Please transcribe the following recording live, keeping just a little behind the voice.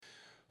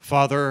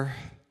Father,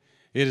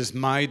 it is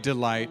my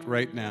delight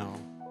right now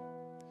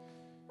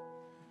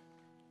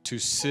to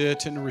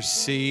sit and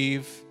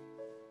receive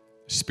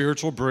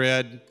spiritual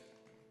bread,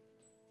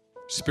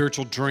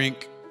 spiritual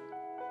drink.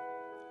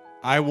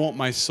 I want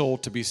my soul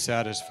to be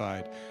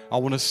satisfied. I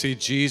want to see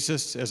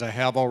Jesus as I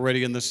have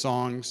already in the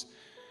songs.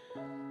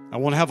 I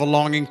want to have a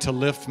longing to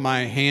lift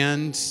my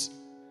hands.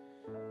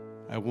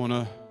 I want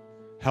to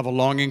have a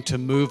longing to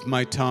move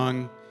my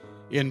tongue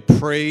in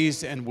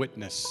praise and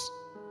witness.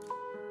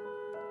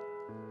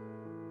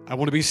 I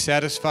want to be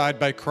satisfied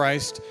by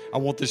Christ. I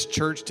want this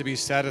church to be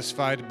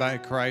satisfied by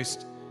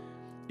Christ.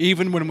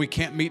 Even when we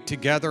can't meet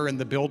together in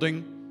the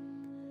building,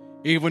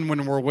 even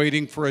when we're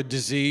waiting for a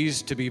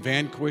disease to be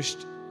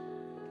vanquished,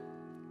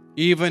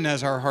 even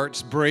as our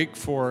hearts break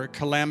for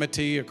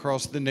calamity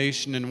across the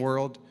nation and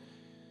world,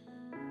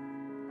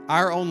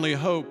 our only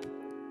hope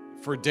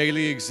for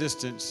daily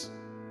existence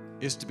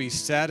is to be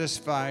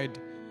satisfied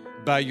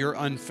by your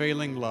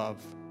unfailing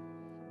love,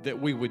 that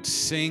we would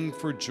sing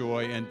for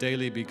joy and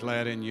daily be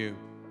glad in you.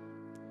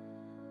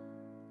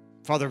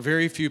 Father,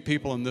 very few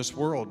people in this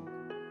world,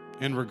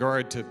 in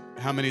regard to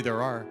how many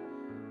there are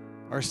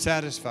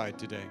satisfied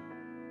today.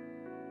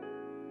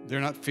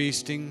 They're not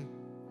feasting.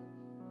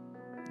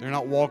 They're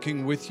not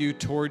walking with you,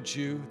 towards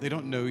you. They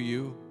don't know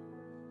you.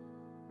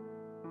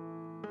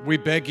 We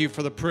beg you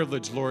for the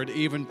privilege, Lord,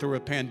 even through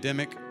a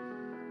pandemic,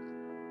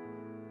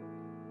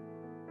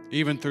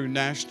 even through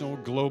national,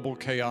 global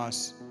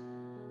chaos,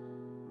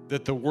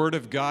 that the Word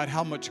of God,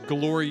 how much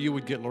glory you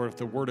would get, Lord, if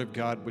the Word of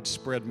God would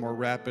spread more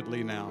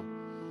rapidly now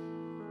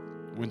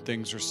when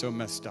things are so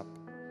messed up.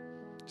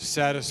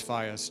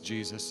 Satisfy us,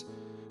 Jesus.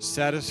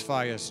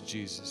 Satisfy us,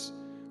 Jesus,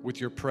 with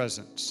your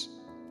presence,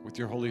 with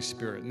your Holy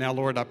Spirit. Now,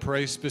 Lord, I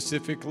pray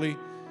specifically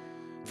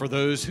for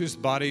those whose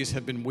bodies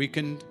have been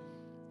weakened,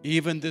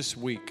 even this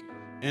week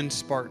in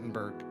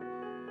Spartanburg,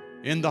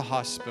 in the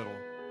hospital,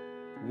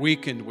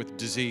 weakened with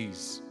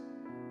disease,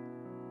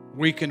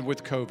 weakened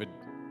with COVID,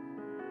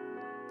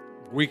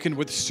 weakened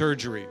with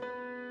surgery.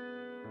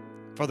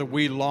 Father,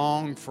 we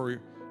long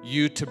for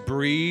you to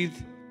breathe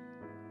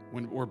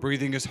when our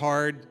breathing is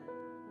hard,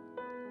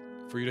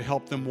 for you to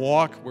help them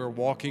walk where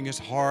walking is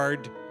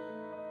hard.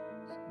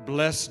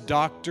 Bless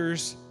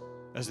doctors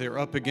as they're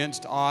up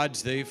against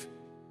odds they've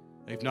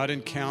not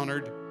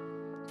encountered.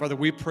 Father,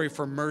 we pray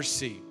for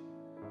mercy.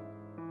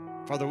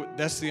 Father,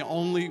 that's the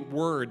only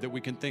word that we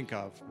can think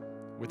of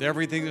with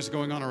everything that's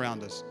going on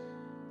around us.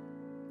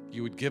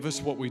 You would give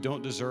us what we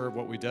don't deserve,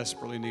 what we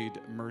desperately need,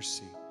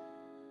 mercy.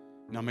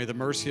 Now may the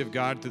mercy of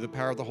God through the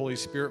power of the Holy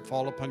Spirit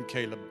fall upon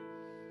Caleb,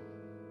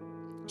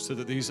 so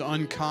that these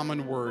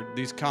common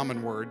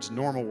words,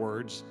 normal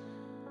words,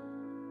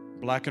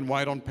 black and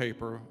white on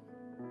paper,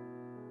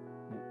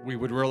 we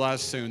would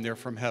realize soon they're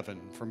from heaven,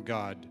 from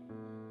God.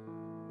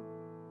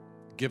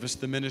 Give us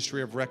the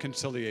ministry of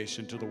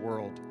reconciliation to the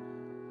world,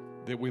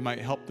 that we might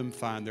help them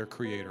find their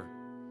Creator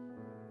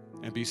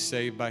and be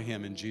saved by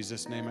Him. In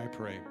Jesus' name I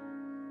pray.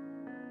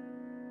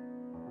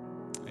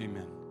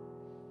 Amen.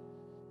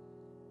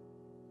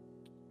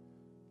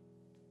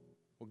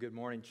 Well, good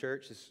morning,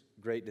 church. It's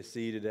great to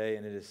see you today,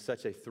 and it is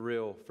such a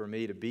thrill for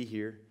me to be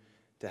here,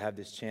 to have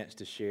this chance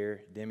to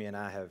share. Demi and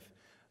I have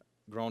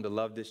grown to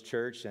love this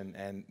church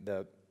and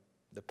the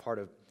part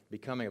of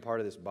becoming a part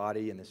of this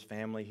body and this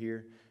family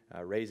here.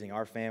 Raising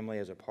our family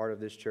as a part of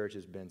this church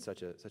has been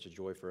such a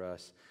joy for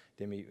us.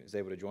 Demi was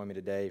able to join me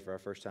today for our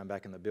first time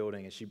back in the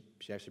building, and she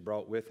actually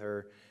brought with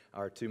her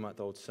our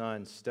 2-month-old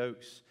son,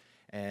 Stokes,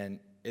 and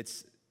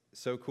it's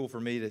so cool for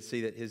me to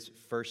see that his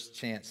first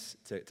chance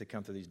to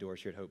come through these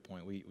doors here at Hope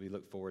Point. We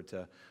look forward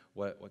to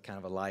what kind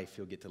of a life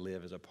he'll get to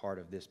live as a part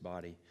of this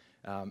body.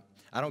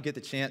 I don't get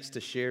the chance to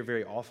share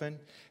very often,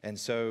 and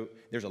so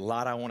there's a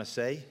lot I want to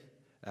say.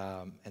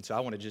 And so I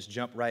want to just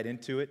jump right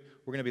into it.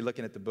 We're going to be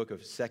looking at the book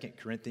of 2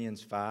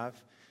 Corinthians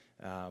 5,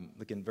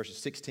 looking verses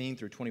 16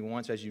 through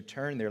 21. So as you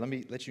turn there, let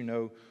me let you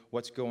know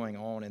what's going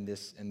on in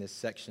this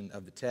section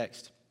of the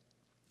text.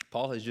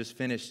 Paul has just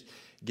finished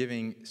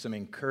giving some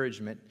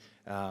encouragement,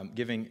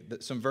 giving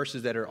some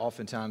verses that are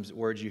oftentimes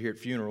words you hear at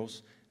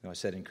funerals. No, I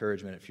said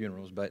encouragement at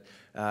funerals, but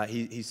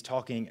he's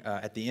talking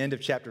at the end of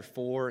chapter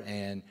 4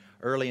 and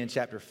early in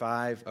chapter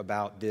 5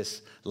 about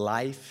this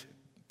life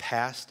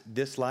past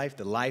this life,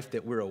 the life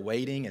that we're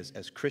awaiting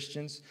as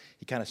Christians.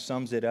 He kind of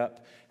sums it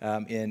up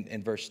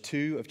in verse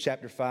 2 of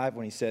chapter 5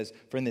 when he says,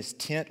 "For in this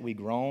tent we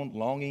groan,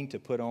 longing to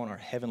put on our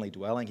heavenly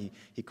dwelling."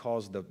 He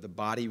calls the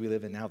body we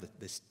live in now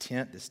this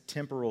tent, this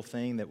temporal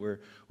thing that we're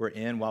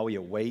in while we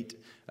await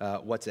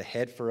what's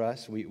ahead for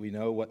us. We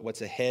know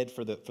what's ahead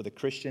for the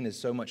Christian is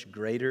so much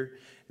greater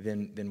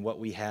than what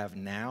we have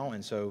now.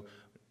 And so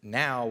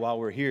now, while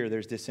we're here,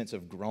 there's this sense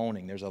of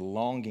groaning. There's a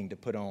longing to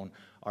put on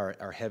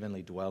our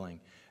heavenly dwelling.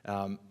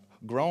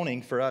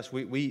 Groaning for us,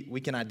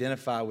 we can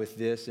identify with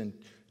this in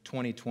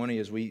 2020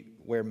 as we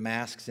wear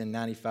masks in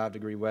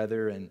 95-degree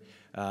weather and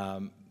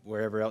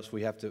wherever else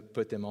we have to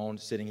put them on,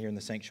 sitting here in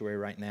the sanctuary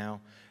right now.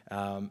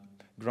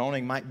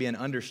 Groaning might be an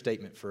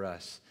understatement for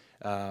us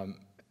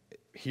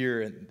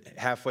here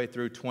halfway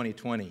through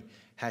 2020.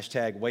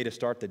 Hashtag way to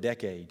start the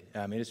decade.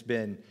 I mean, it's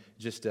been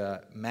just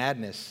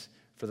madness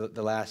for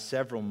the last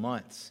several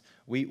months.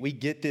 We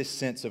get this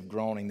sense of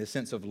groaning, this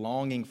sense of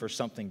longing for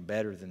something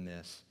better than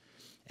this.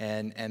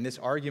 And this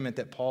argument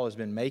that Paul has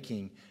been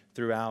making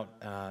throughout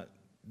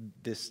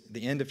the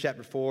end of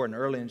chapter 4 and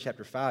early in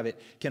chapter 5, it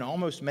can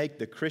almost make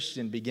the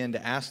Christian begin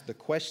to ask the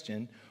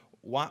question,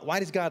 why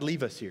does God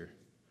leave us here?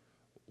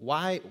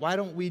 Why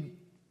don't we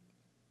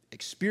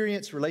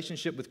experience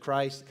relationship with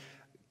Christ,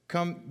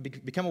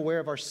 become aware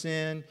of our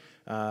sin,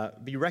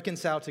 be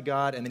reconciled to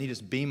God, and then He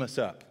just beam us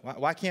up?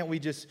 Why can't we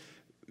just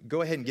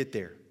go ahead and get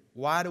there?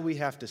 Why do we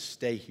have to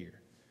stay here?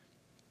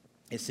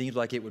 It seems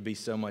like it would be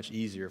so much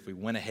easier if we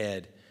went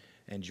ahead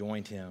and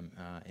joined Him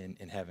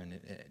in heaven,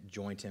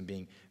 joined Him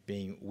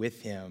being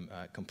with Him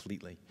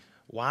completely.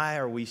 Why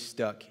are we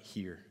stuck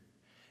here?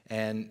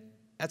 And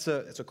it's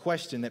a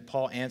question that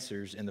Paul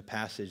answers in the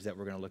passage that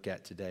we're going to look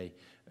at today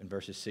in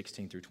verses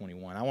 16 through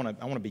 21. I want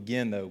to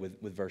begin, though,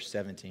 with verse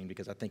 17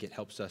 because I think it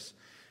helps us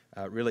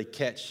really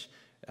catch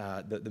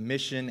the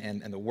mission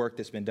and the work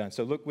that's been done.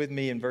 So look with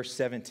me in verse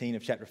 17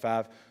 of chapter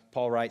 5.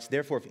 Paul writes,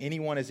 "Therefore, if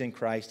anyone is in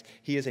Christ,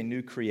 he is a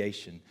new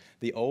creation.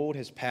 The old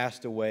has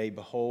passed away.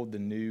 Behold, the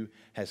new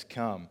has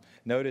come."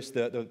 Notice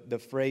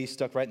the phrase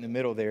stuck right in the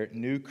middle there,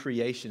 new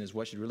creation, is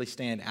what should really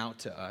stand out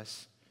to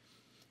us.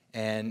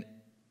 And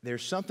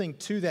there's something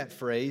to that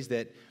phrase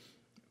that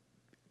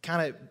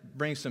kind of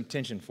brings some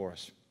tension for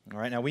us. All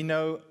right, now we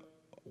know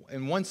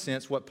in one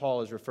sense what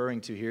Paul is referring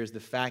to here is the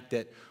fact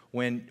that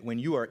when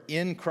you are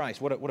in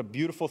Christ, what a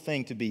beautiful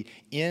thing to be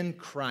in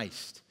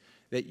Christ,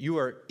 that you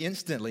are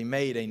instantly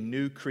made a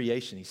new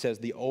creation. He says,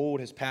 the old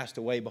has passed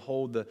away.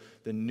 Behold,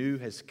 the new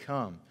has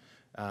come.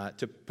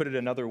 To put it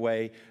another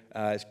way,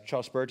 as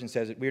Charles Spurgeon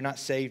says, we are not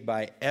saved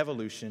by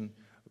evolution,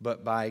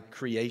 but by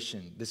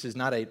creation. This is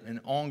not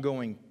an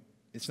ongoing,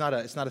 it's not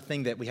a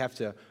thing that we have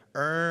to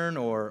earn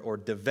or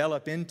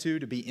develop into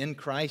to be in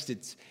Christ.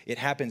 It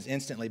happens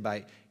instantly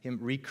by Him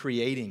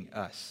recreating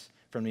us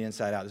from the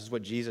inside out. This is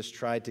what Jesus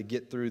tried to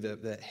get through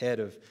the head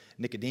of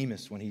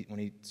Nicodemus when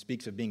he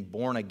speaks of being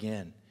born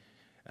again.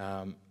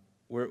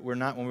 We're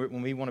not,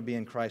 when we want to be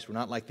in Christ, we're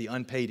not like the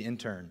unpaid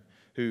intern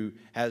who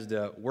has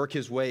to work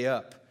his way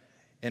up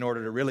in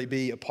order to really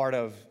be a part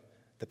of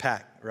the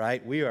pack,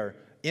 right? We are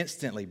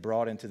instantly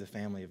brought into the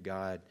family of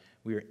God.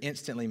 We are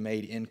instantly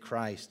made in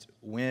Christ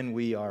when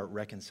we are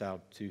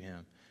reconciled to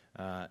Him.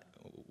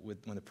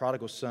 When the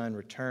prodigal son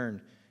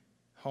returned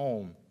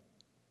home,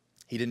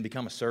 he didn't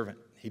become a servant.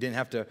 He didn't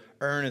have to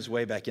earn his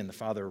way back in. The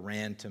Father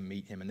ran to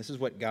meet him. And this is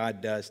what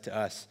God does to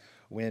us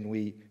when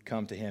we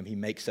come to Him. He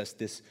makes us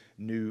this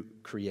new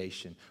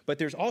creation. But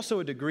there's also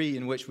a degree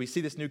in which we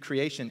see this new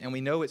creation and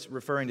we know it's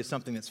referring to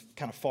something that's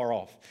kind of far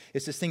off.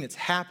 It's this thing that's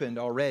happened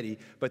already,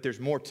 but there's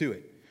more to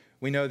it.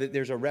 We know that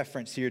there's a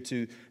reference here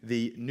to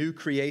the new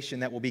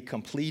creation that will be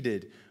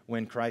completed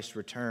when Christ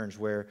returns,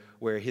 where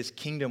His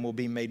kingdom will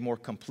be made more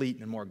complete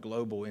and more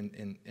global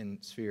in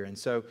sphere. And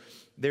so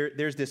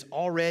there's this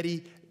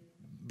already,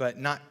 but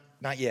not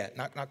yet,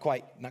 not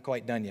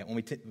quite done yet when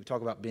we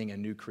talk about being a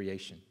new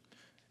creation.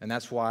 And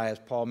that's why, as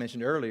Paul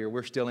mentioned earlier,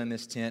 we're still in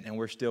this tent and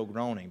we're still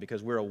groaning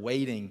because we're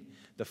awaiting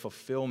the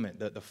fulfillment,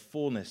 the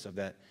fullness of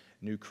that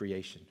new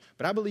creation.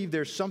 But I believe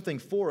there's something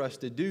for us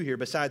to do here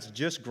besides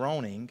just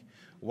groaning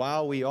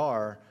while we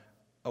are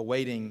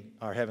awaiting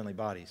our heavenly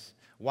bodies.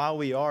 While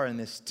we are in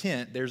this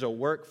tent, there's a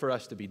work for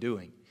us to be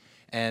doing.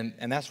 And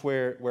that's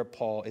where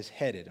Paul is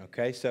headed,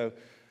 okay? So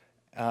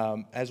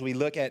as we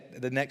look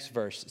at the next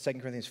verse,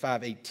 2 Corinthians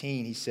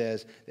 5:18, he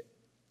says,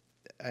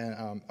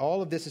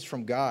 all of this is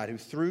from God, who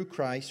through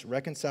Christ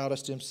reconciled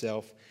us to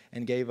Himself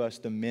and gave us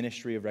the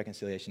ministry of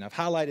reconciliation. I've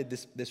highlighted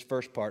this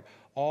first part.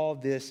 All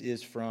this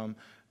is from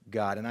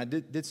God. And I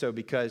did so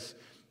because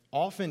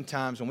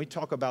oftentimes when we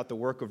talk about the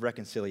work of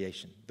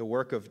reconciliation, the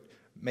work of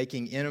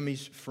making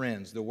enemies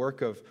friends, the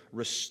work of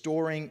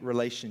restoring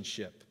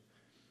relationship,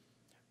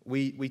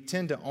 we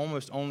tend to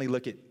almost only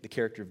look at the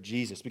character of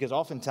Jesus because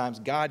oftentimes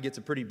God gets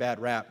a pretty bad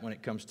rap when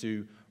it comes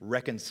to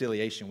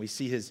reconciliation. We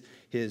see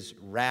his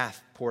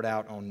wrath poured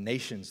out on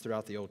nations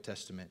throughout the Old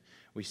Testament.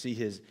 We see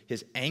his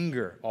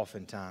anger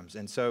oftentimes.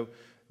 And so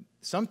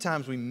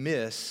sometimes we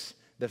miss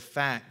the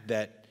fact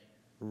that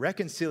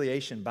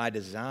reconciliation by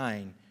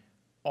design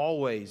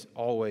always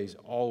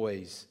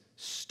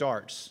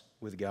starts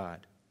with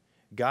God.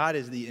 God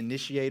is the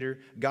initiator.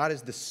 God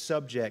is the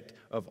subject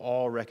of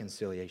all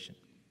reconciliation.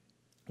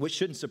 Which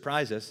shouldn't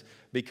surprise us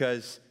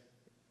because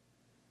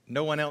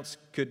no one else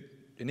could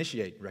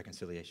initiate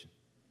reconciliation.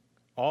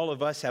 All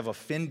of us have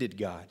offended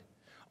God.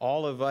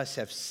 All of us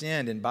have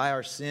sinned, and by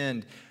our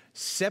sin,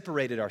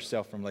 separated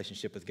ourselves from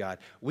relationship with God.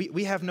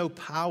 We have no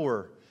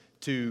power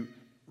to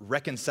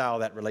reconcile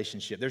that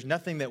relationship. There's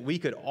nothing that we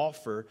could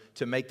offer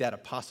to make that a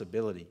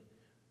possibility.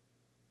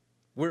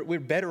 We're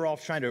better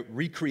off trying to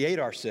recreate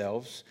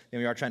ourselves than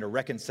we are trying to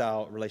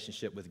reconcile a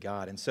relationship with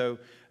God. And so,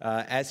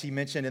 as he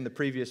mentioned in the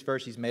previous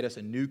verse, He's made us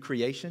a new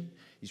creation.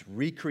 He's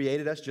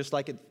recreated us, just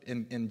like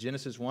in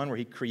Genesis 1, where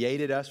He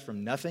created us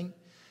from nothing.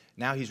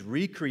 Now He's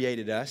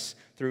recreated us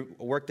through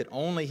a work that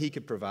only He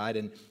could provide,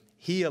 and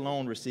He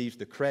alone receives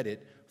the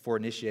credit for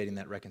initiating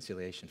that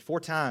reconciliation. 4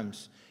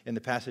 times in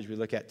the passage we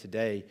look at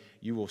today,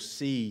 you will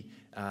see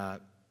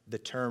the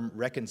term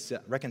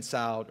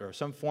reconciled, or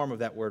some form of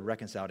that word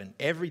reconciled. And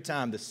every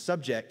time the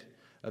subject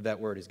of that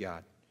word is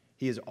God.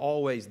 He is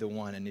always the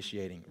one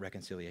initiating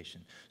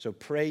reconciliation. So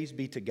praise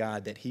be to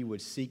God that he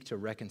would seek to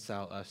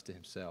reconcile us to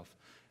himself.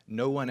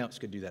 No one else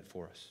could do that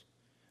for us.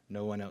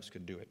 No one else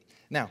could do it.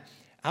 Now,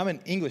 I'm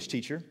an English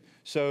teacher,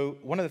 so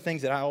one of the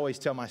things that I always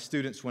tell my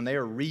students when they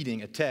are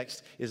reading a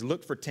text is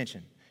look for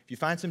tension. If you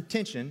find some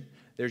tension,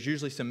 there's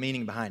usually some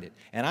meaning behind it.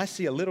 And I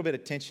see a little bit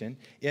of tension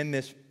in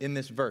this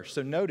verse.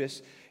 So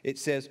notice it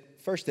says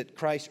first that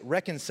Christ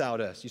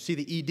reconciled us. You see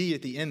the ed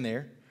at the end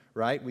there,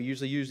 right? We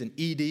usually use an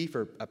ed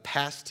for a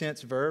past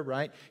tense verb,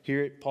 right?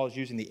 Here Paul's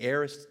using the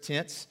aorist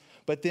tense.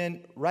 But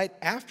then right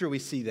after we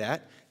see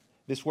that,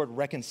 this word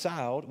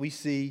reconciled, we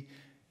see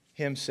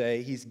him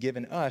say he's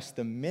given us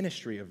the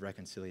ministry of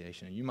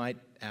reconciliation. And you might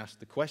ask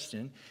the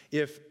question,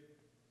 if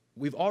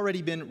we've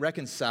already been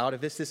reconciled,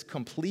 if it's this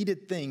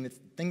completed thing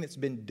that's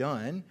been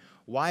done,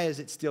 why is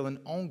it still an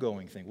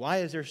ongoing thing? Why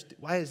is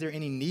there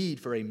any need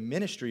for a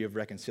ministry of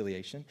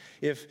reconciliation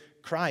if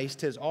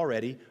Christ has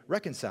already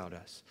reconciled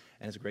us?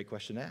 And it's a great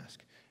question to ask.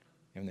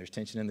 And when there's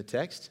tension in the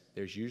text,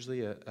 there's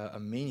usually a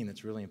meaning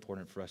that's really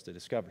important for us to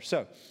discover.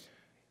 So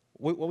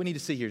what we need to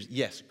see here is,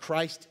 yes,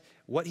 Christ,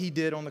 what he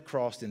did on the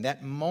cross in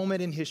that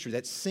moment in history,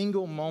 that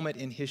single moment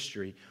in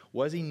history,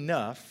 was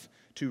enough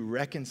to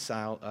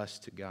reconcile us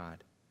to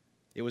God.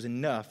 It was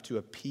enough to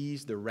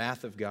appease the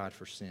wrath of God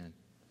for sin,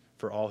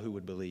 for all who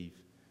would believe.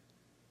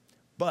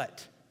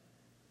 But,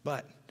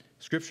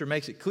 Scripture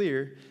makes it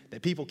clear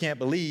that people can't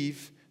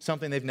believe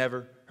something they've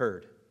never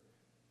heard.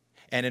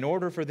 And in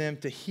order for them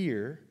to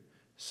hear,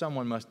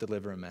 someone must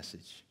deliver a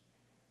message.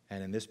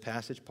 And in this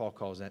passage, Paul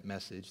calls that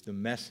message the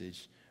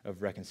message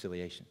of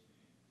reconciliation.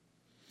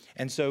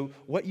 And so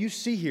what you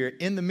see here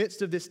in the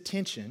midst of this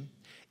tension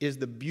is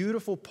the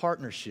beautiful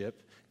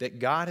partnership that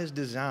God has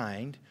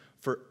designed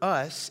for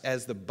us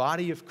as the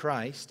body of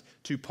Christ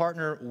to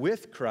partner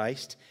with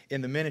Christ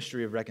in the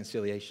ministry of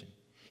reconciliation.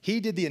 He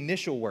did the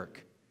initial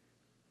work.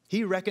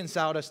 He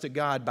reconciled us to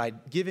God by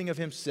giving of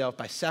himself,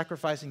 by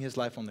sacrificing his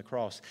life on the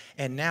cross.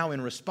 And now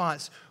in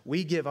response,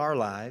 we give our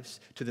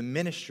lives to the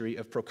ministry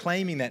of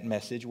proclaiming that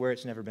message where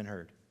it's never been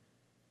heard.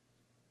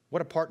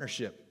 What a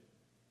partnership.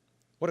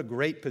 What a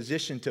great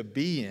position to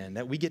be in,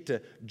 that we get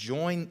to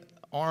link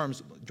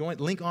arms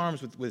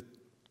with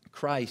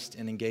Christ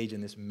and engage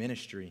in this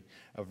ministry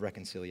of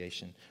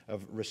reconciliation,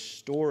 of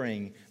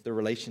restoring the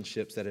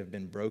relationships that have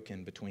been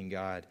broken between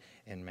God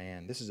and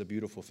man. This is a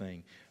beautiful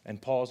thing.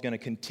 And Paul's going to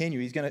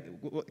continue. He's going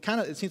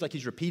to, it seems like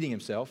he's repeating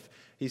himself.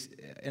 He's,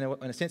 in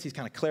a sense, he's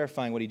kind of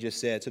clarifying what he just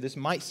said. So this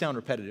might sound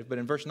repetitive, but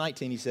in verse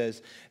 19 he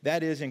says,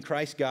 that is, in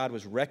Christ God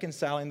was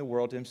reconciling the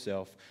world to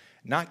himself,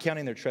 not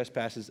counting their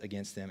trespasses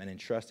against them, and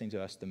entrusting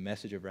to us the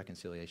message of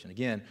reconciliation.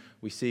 Again,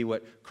 we see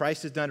what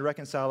Christ has done to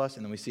reconcile us,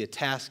 and then we see a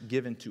task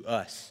given to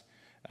us,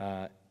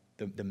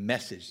 the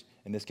message.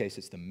 In this case,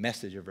 it's the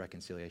message of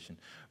reconciliation.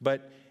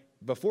 But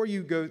before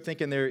you go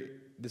thinking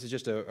this is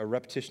just a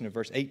repetition of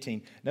verse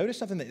 18, notice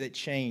something that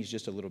changed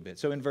just a little bit.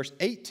 So in verse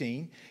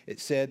 18, it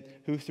said,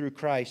 who through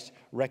Christ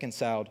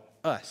reconciled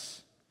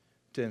us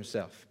to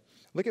himself.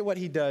 Look at what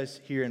he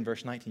does here in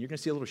verse 19. You're going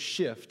to see a little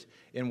shift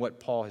in what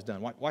Paul has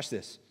done. Watch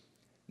this.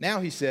 Now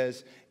he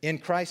says, in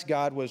Christ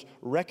God was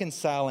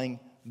reconciling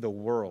the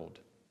world.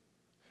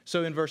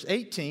 So in verse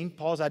 18,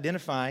 Paul's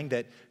identifying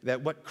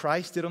that what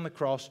Christ did on the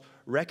cross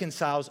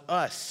reconciles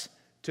us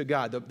to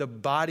God, the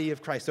body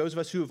of Christ. Those of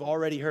us who have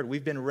already heard,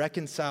 we've been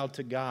reconciled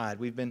to God.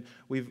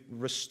 We've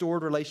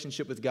restored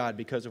relationship with God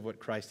because of what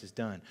Christ has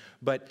done.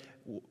 But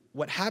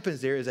what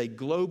happens there is a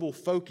global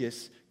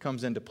focus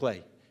comes into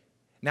play.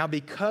 Now,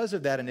 because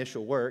of that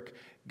initial work,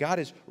 God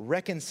is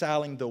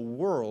reconciling the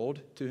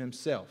world to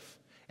himself.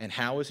 And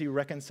how is he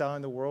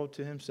reconciling the world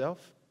to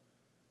himself?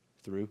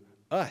 Through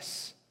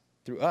us.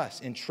 Through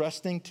us,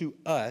 entrusting to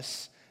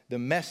us the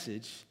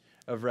message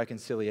of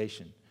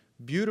reconciliation.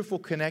 Beautiful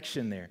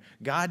connection there.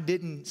 God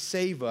didn't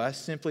save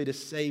us simply to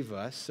save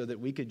us so that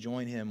we could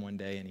join him one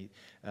day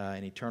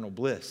in eternal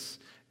bliss.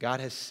 God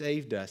has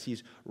saved us.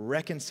 He's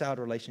reconciled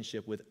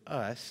relationship with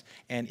us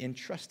and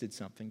entrusted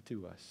something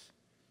to us.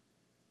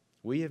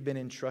 We have been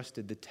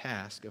entrusted the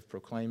task of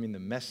proclaiming the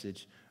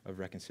message of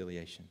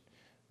reconciliation.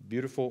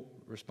 Beautiful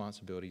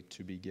responsibility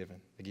to be given,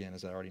 again,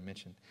 as I already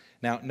mentioned.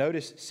 Now,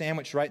 notice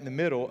sandwiched right in the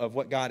middle of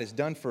what God has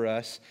done for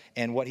us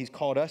and what he's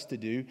called us to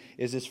do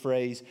is this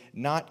phrase,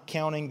 not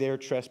counting their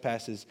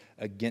trespasses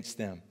against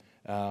them.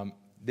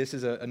 This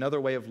is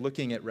another way of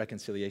looking at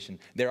reconciliation.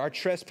 There are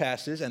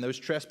trespasses, and those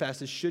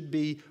trespasses should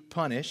be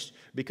punished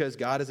because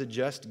God is a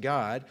just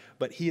God,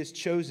 but he has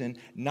chosen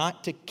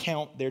not to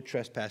count their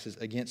trespasses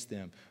against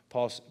them.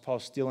 Paul's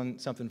stealing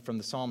something from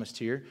the psalmist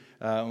here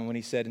when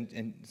he said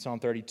in Psalm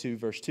 32,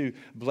 verse 2,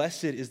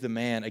 blessed is the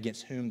man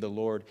against whom the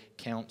Lord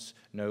counts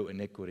no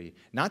iniquity.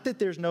 Not that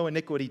there's no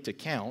iniquity to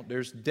count.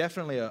 There's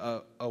definitely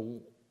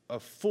a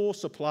full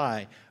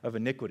supply of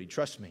iniquity.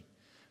 Trust me.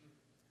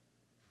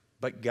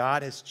 But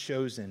God has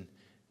chosen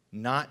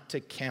not to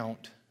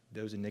count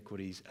those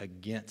iniquities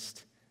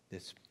against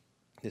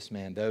this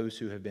man, those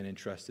who have been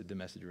entrusted the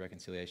message of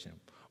reconciliation.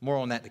 More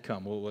on that to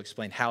come. We'll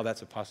explain how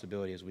that's a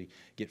possibility as we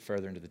get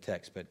further into the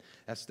text, but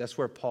that's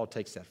where Paul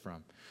takes that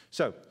from.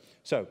 So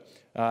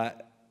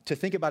to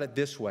think about it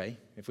this way,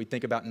 if we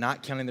think about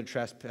not counting their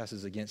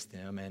trespasses against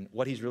them and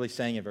what he's really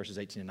saying in verses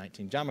 18 and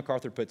 19, John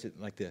MacArthur puts it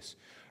like this: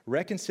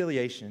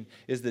 reconciliation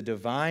is the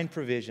divine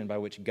provision by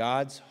which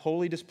God's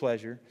holy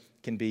displeasure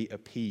can be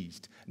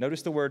appeased.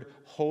 Notice the word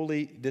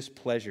holy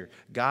displeasure.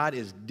 God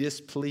is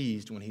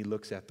displeased when he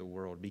looks at the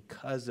world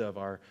because of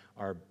our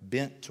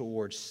bent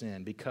towards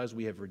sin, because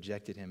we have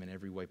rejected him in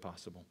every way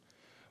possible.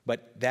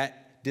 But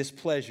that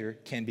displeasure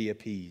can be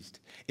appeased.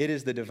 It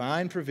is the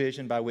divine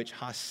provision by which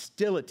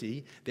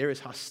there is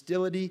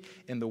hostility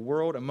in the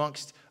world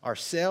amongst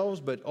ourselves,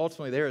 but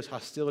ultimately there is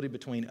hostility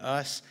between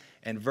us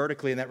and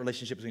vertically in that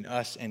relationship between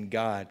us and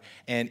God,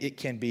 and it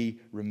can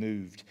be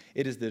removed.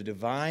 It is the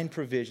divine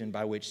provision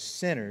by which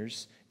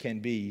sinners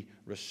can be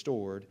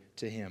restored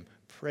to him.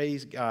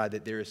 Praise God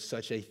that there is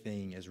such a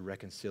thing as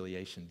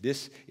reconciliation.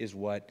 This is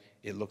what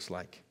it looks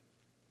like.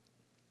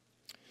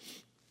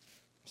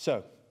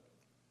 So,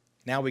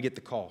 now we get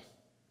the call.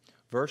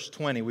 Verse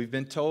 20, we've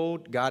been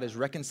told God has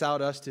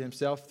reconciled us to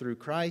himself through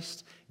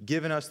Christ,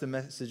 given us the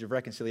message of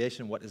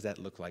reconciliation. What does that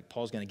look like?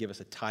 Paul's going to give us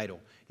a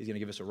title. He's going to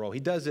give us a role. He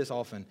does this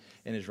often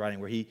in his writing,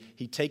 where he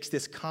takes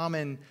this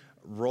common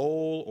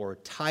role or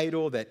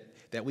title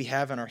that we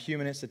have in our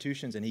human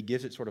institutions, and he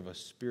gives it sort of a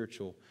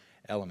spiritual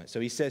element. So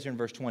he says here in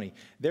verse 20,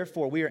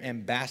 therefore we are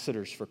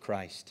ambassadors for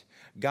Christ,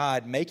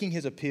 God making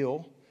his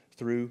appeal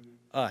through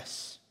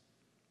us.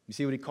 You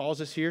see what he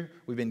calls us here?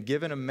 We've been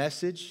given a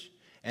message,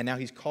 and now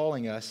he's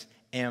calling us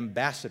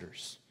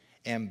ambassadors.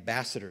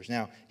 Ambassadors.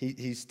 Now,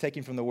 he's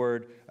taking from the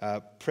word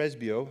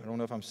presbyo. I don't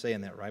know if I'm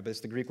saying that right, but it's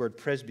the Greek word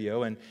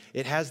presbyo, and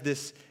it has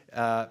this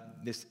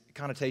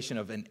connotation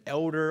of an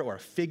elder or a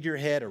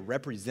figurehead, a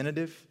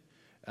representative.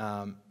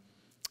 And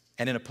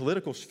in a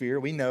political sphere,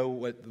 we know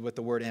what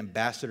the word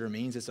ambassador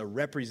means. It's a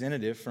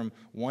representative from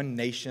one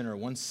nation or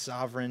one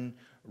sovereign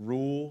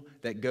rule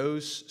that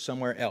goes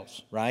somewhere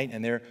else, right?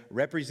 And they're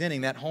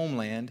representing that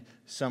homeland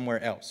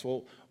somewhere else.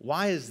 Well,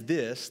 why is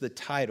this the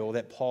title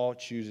that Paul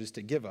chooses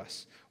to give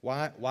us?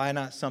 Why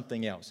not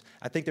something else?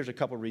 I think there's a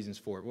couple reasons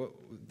for it.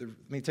 Let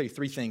me tell you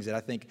three things that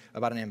I think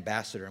about an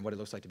ambassador and what it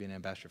looks like to be an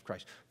ambassador of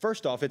Christ.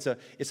 First off, it's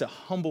a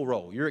humble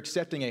role. You're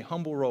accepting a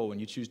humble role when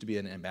you choose to be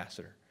an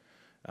ambassador.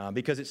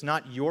 Because it's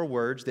not your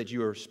words that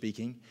you are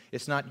speaking,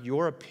 it's not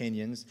your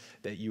opinions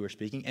that you are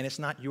speaking, and it's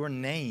not your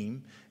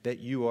name that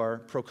you are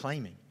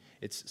proclaiming.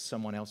 It's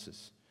someone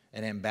else's.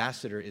 An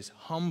ambassador is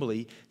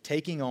humbly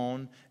taking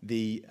on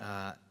the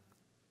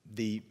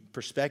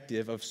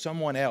perspective of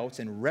someone else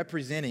and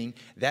representing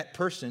that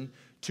person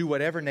to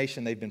whatever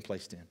nation they've been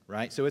placed in,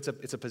 right? So it's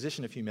a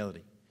position of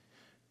humility.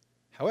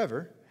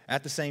 However,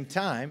 at the same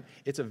time,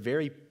 it's a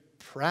very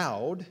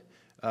proud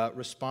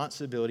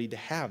responsibility to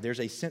have. There's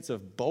a sense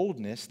of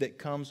boldness that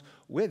comes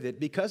with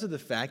it because of the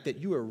fact that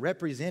you are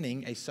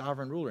representing a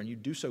sovereign ruler, and you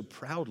do so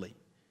proudly.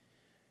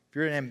 If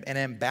you're an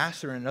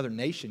ambassador in another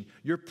nation,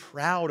 you're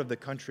proud of the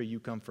country you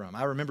come from.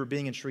 I remember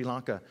being in Sri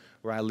Lanka,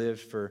 where I lived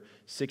for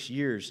 6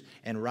 years,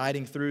 and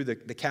riding through the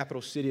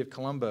capital city of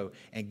Colombo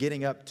and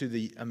getting up to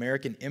the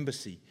American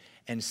embassy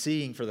and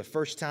seeing for the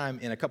first time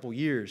in a couple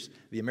years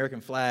the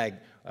American flag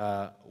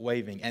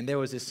waving. And there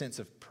was this sense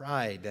of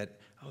pride that,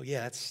 oh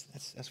yeah,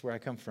 that's where I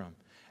come from.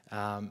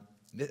 An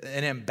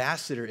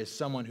ambassador is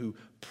someone who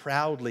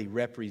proudly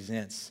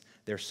represents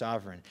their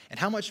sovereign. And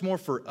how much more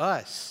for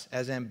us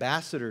as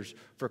ambassadors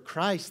for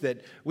Christ,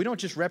 that we don't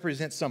just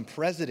represent some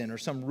president or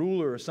some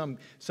ruler or some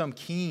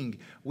king.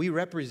 We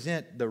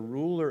represent the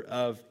ruler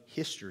of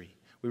history.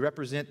 We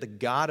represent the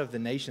God of the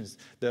nations,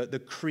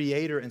 the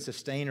creator and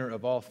sustainer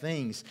of all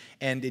things.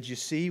 And did you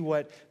see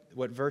what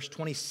verse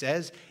 20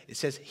 says? It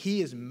says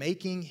he is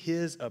making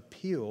his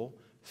appeal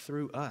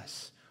through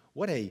us.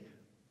 What a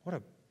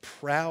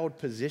proud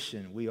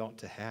position we ought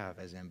to have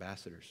as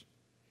ambassadors.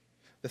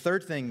 The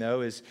third thing,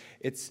 though, is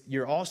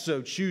you're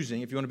also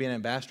choosing, if you want to be an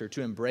ambassador,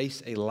 to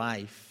embrace a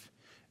life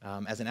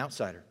as an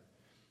outsider.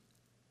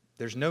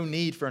 There's no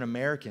need for an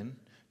American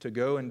to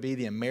go and be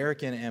the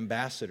American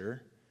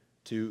ambassador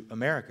to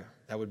America.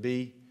 That would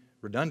be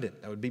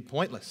redundant. That would be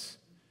pointless.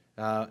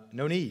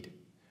 No need,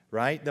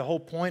 right? The whole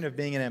point of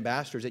being an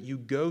ambassador is that you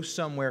go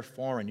somewhere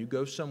foreign, you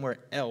go somewhere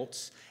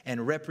else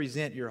and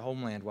represent your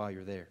homeland while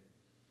you're there.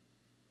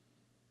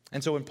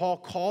 And so when Paul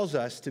calls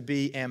us to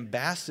be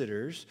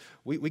ambassadors,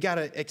 we got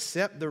to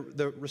accept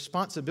the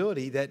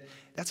responsibility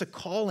that's a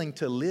calling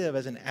to live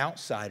as an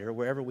outsider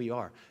wherever we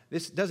are.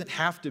 This doesn't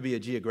have to be a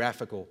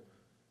geographical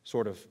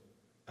sort of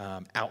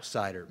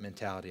outsider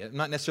mentality. I'm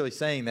not necessarily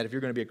saying that if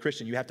you're going to be a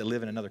Christian, you have to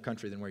live in another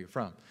country than where you're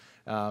from.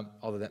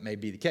 although that may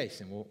be the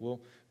case, and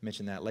we'll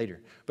mention that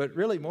later. But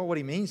really, more what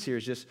he means here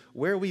is just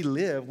where we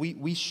live,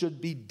 we should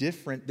be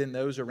different than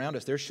those around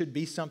us. There should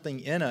be something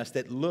in us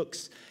that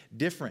looks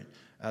different.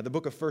 The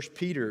book of 1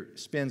 Peter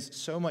spends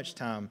so much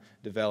time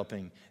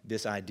developing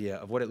this idea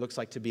of what it looks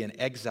like to be an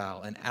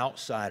exile, an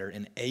outsider,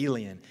 an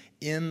alien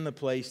in the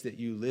place that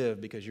you live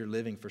because you're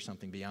living for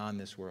something beyond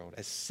this world.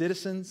 As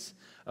citizens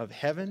of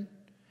heaven,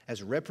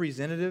 as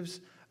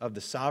representatives of the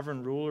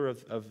sovereign ruler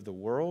of the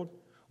world,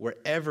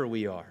 wherever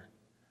we are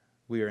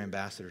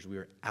ambassadors. We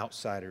are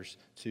outsiders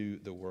to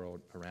the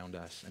world around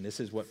us. And this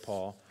is what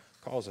Paul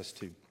calls us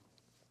to.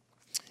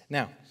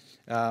 Now,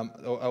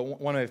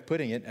 one way of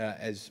putting it,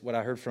 as what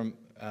I heard from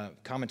a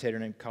commentator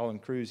named Colin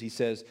Cruz, he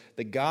says,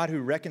 the God who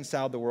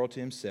reconciled the world to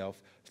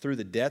himself through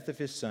the death of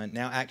his son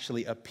now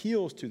actually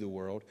appeals to the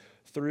world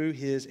through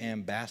his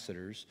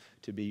ambassadors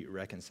to be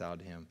reconciled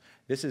to him.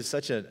 This is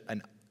such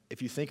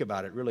if you think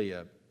about it, really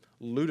a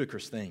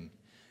ludicrous thing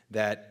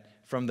that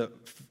from the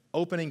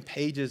opening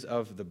pages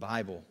of the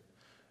Bible,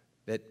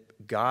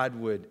 that God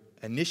would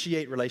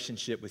initiate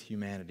relationship with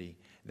humanity.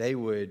 They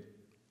would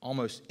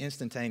almost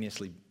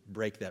instantaneously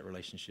break that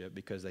relationship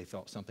because they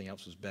thought something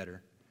else was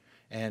better.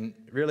 And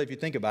really, if you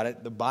think about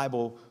it, the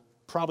Bible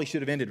probably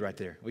should have ended right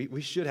there.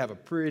 We should have a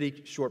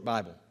pretty short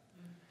Bible.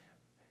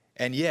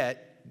 And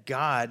yet,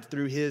 God,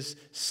 through his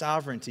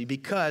sovereignty,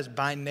 because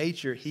by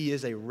nature he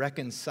is a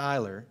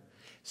reconciler,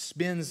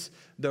 spends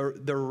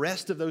the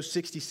rest of those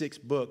 66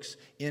 books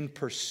in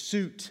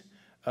pursuit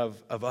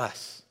of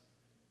us,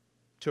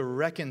 to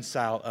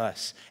reconcile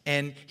us.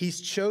 And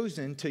he's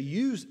chosen to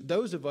use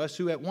those of us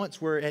who at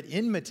once were at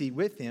enmity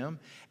with him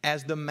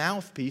as the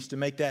mouthpiece to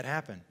make that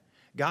happen.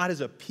 God is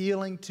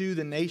appealing to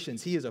the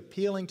nations. He is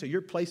appealing to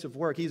your place of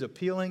work. He's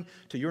appealing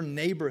to your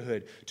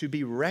neighborhood to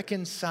be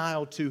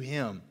reconciled to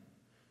him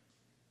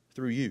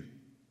through you,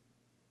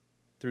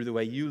 through the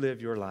way you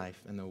live your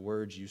life and the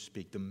words you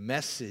speak, the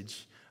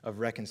message of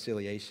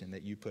reconciliation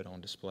that you put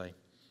on display.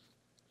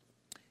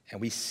 And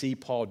we see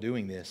Paul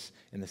doing this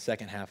in the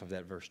second half of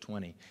that verse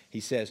 20. He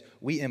says,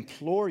 we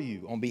implore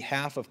you on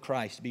behalf of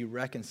Christ to be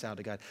reconciled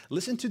to God.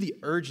 Listen to the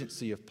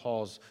urgency of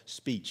Paul's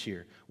speech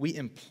here. We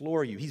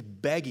implore you. He's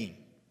begging.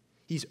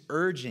 He's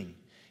urging.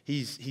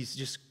 He's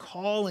just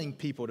calling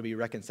people to be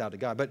reconciled to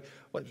God. But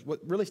what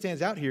really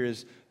stands out here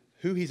is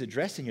who he's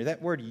addressing here.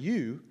 That word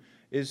you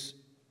is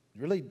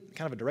really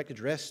kind of a direct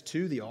address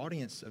to the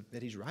audience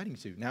that he's writing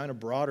to. Now, in a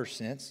broader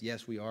sense,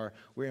 yes,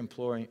 we're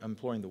imploring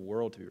the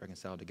world to be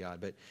reconciled to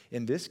God. But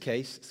in this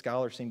case,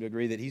 scholars seem to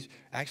agree that he's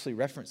actually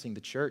referencing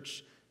the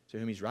church to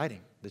whom he's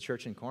writing, the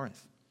church in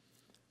Corinth.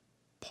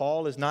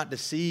 Paul is not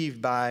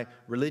deceived by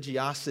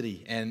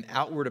religiosity and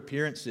outward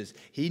appearances.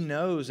 He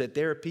knows that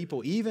there are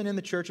people, even in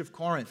the church of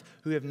Corinth,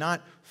 who have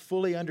not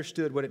fully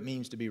understood what it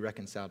means to be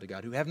reconciled to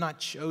God, who have not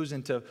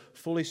chosen to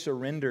fully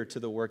surrender to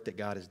the work that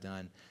God has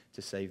done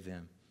to save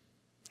them.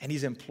 And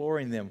he's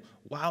imploring them,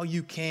 while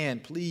you can,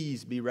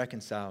 please be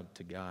reconciled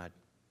to God.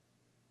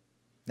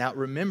 Now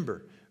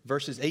remember,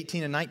 verses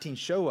 18 and 19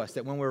 show us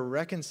that when we're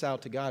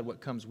reconciled to God, what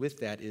comes with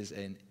that is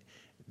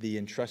the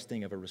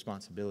entrusting of a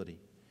responsibility.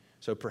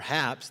 So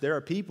perhaps there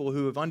are people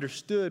who have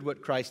understood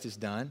what Christ has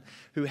done,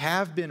 who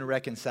have been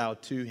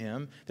reconciled to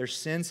him. Their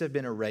sins have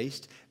been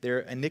erased. Their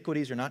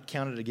iniquities are not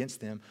counted against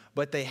them.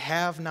 But they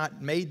have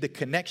not made the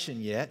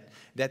connection yet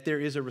that there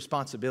is a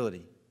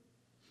responsibility,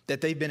 that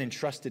they've been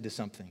entrusted to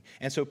something.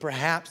 And so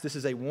perhaps this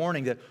is a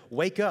warning that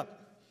wake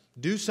up,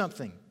 do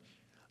something.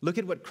 Look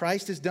at what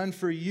Christ has done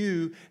for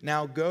you.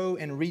 Now go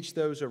and reach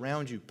those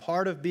around you.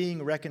 Part of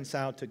being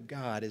reconciled to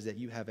God is that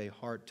you have a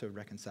heart to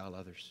reconcile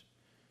others.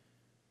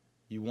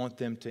 You want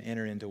them to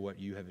enter into what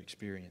you have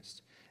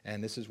experienced.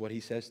 And this is what he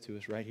says to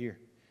us right here.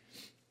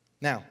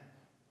 Now,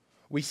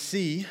 we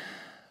see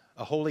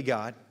a holy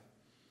God.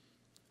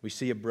 We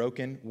see a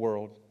broken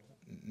world.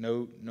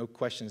 No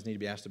questions need to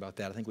be asked about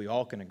that. I think we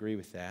all can agree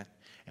with that.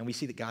 And we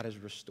see that God has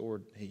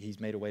restored. He's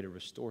made a way to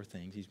restore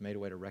things. He's made a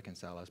way to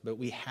reconcile us. But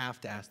we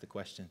have to ask the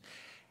question,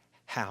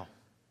 how?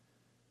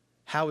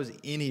 How is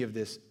any of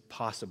this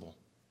possible?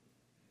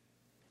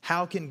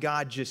 How can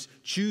God just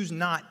choose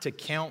not to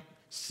count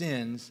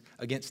sins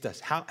against us?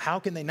 How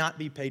can they not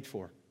be paid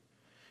for?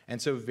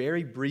 And so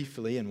very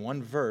briefly, in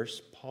one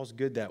verse, Paul's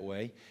good that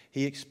way,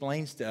 he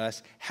explains to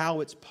us how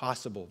it's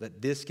possible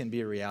that this can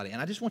be a reality.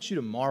 And I just want you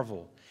to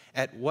marvel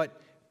at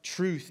what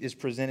truth is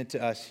presented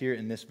to us here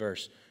in this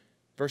verse.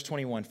 Verse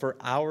 21, for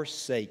our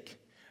sake,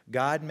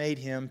 God made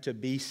him to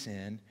be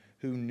sin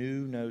who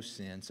knew no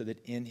sin, so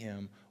that in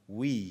him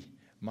we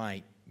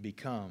might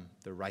become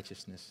the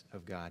righteousness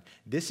of God.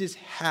 This is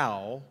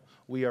how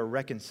we are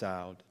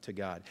reconciled to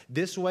God.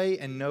 This way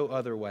and no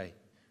other way.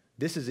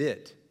 This is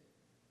it.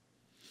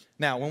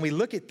 Now, when we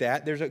look at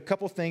that, there's a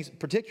couple things,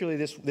 particularly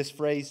this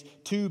phrase,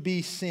 to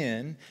be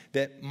sin,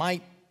 that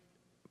might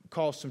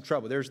cause some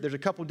trouble. There's a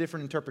couple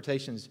different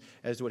interpretations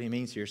as to what he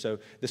means here. So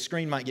the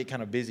screen might get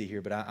kind of busy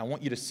here, but I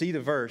want you to see the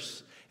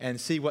verse and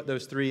see what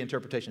those three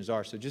interpretations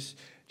are. So just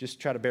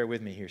try to bear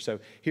with me here. So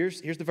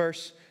here's the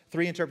verse,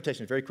 three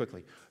interpretations very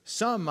quickly.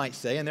 Some might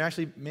say, and there are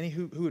actually many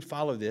who would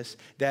follow this,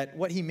 that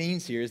what he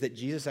means here is that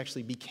Jesus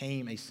actually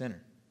became a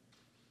sinner.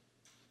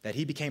 That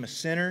he became a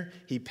sinner,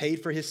 he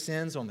paid for his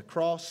sins on the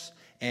cross,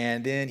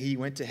 and then he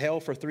went to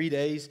hell for 3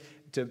 days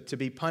to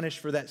be punished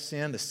for that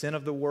sin, the sin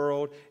of the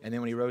world, and then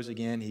when he rose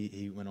again,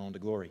 he went on to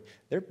glory.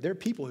 There are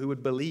people who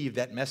would believe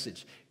that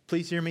message.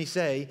 Please hear me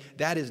say,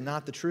 that is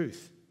not the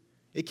truth.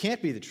 It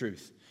can't be the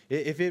truth.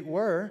 If it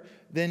were,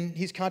 then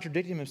he's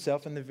contradicting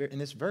himself in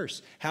this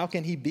verse. How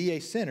can he be a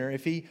sinner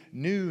if he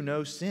knew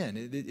no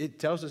sin? It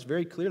tells us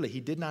very clearly he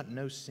did not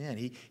know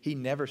sin. He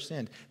never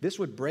sinned. This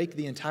would break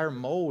the entire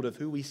mold of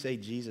who we say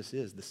Jesus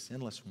is, the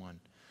sinless one,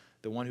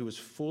 the one who was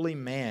fully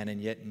man and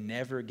yet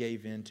never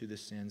gave in to the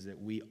sins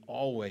that we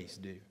always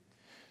do.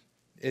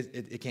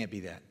 It can't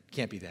be that. It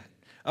can't be that.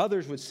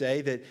 Others would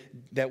say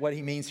that what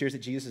he means here is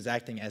that Jesus is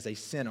acting as a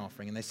sin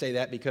offering. And they say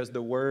that because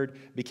the word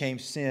became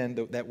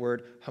sin, that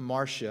word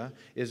hamartia,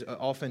 is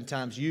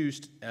oftentimes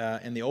used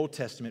in the Old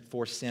Testament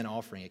for sin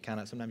offering. It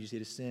sometimes you see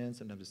it as sin,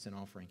 sometimes it's sin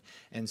offering.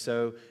 And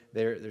so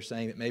they're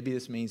saying that maybe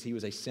this means he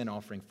was a sin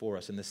offering for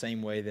us in the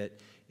same way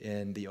that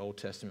in the Old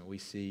Testament we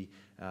see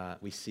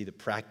the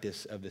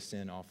practice of the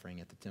sin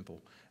offering at the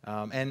temple.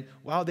 And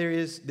while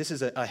this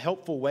is a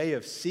helpful way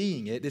of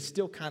seeing it, it's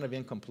still kind of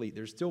incomplete.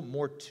 There's still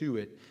more to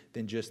it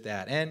than just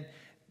that. And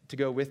to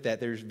go with that,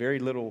 there's very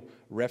little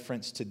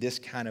reference to this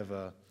kind of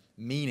a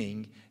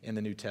meaning in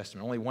the New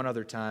Testament. Only one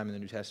other time in the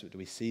New Testament do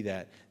we see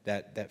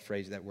that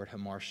phrase, that word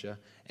hamartia,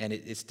 and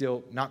it's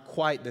still not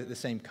quite the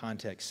same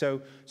context.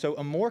 So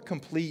a more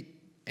complete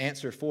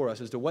answer for us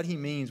as to what he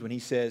means when he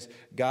says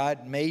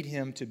God made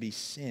him to be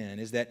sin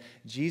is that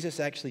Jesus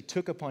actually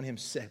took upon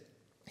himself,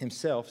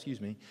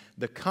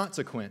 the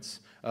consequence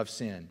of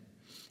sin.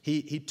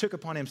 He took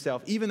upon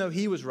himself, even though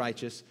he was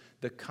righteous,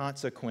 the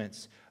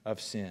consequence of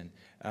sin.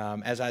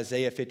 As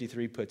Isaiah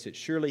 53 puts it,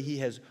 surely he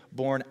has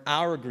borne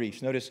our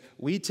griefs. Notice,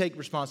 we take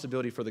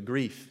responsibility for the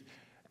grief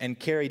and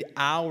carried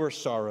our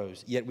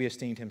sorrows, yet we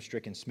esteemed him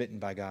stricken, smitten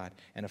by God,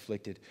 and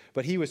afflicted.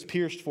 But he was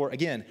pierced for,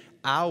 again,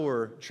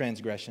 our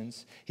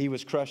transgressions. He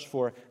was crushed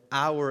for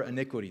our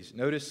iniquities.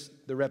 Notice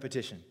the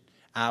repetition.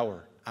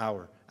 Our.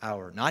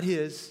 Not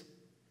his,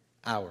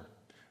 our.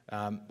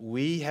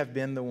 We have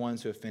been the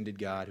ones who offended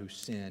God, who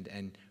sinned,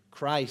 and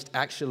Christ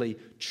actually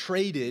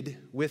traded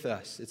with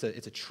us. It's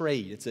a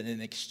trade. It's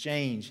an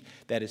exchange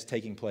that is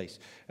taking place.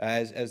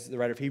 As the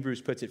writer of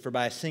Hebrews puts it, for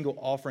by a single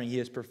offering he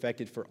has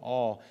perfected for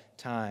all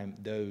time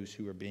those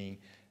who are being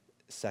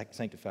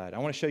sanctified. I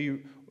want to show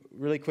you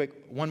really quick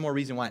one more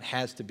reason why it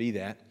has to be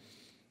that.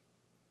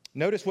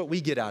 Notice what we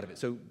get out of it.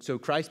 So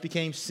Christ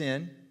became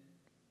sin,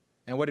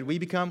 and what did we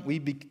become? We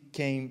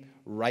became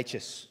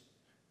righteous.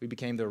 We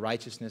became the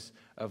righteousness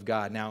of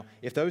God. Now,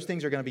 if those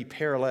things are going to be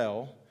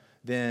parallel,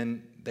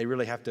 then they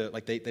really have to,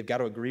 they've got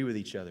to agree with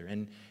each other.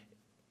 And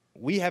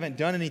we haven't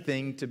done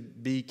anything to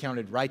be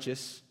counted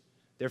righteous.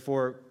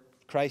 Therefore,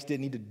 Christ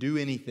didn't need to do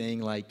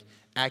anything,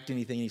 act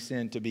anything he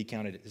sinned to be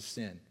counted as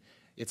sin.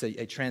 It's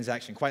a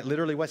transaction. Quite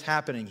literally, what's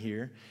happening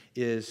here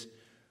is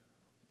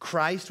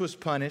Christ was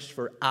punished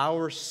for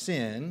our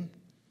sin,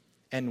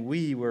 and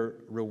we were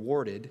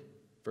rewarded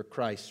for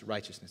Christ's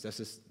righteousness. That's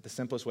just the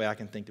simplest way I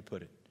can think to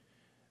put it.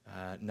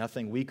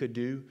 Nothing we could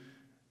do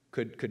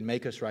could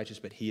make us righteous,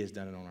 but he has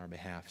done it on our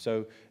behalf.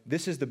 So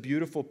this is the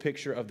beautiful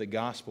picture of the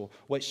gospel.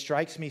 What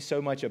strikes me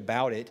so much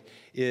about it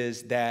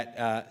is that,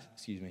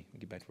 let me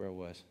get back to where I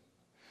was.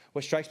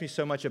 What strikes me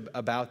so much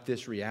about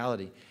this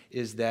reality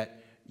is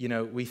that,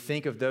 we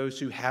think of those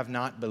who have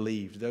not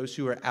believed, those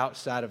who are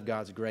outside of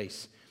God's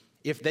grace.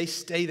 If they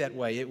stay that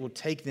way, it will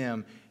take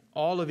them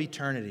all of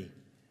eternity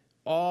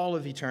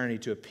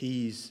to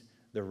appease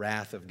the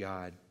wrath of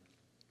God.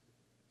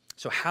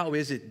 So how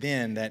is it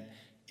then that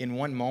in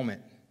one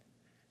moment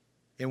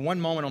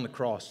on the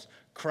cross,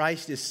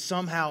 Christ is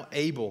somehow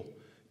able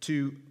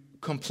to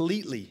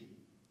completely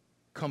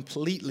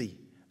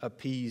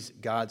appease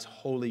God's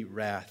holy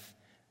wrath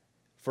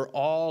for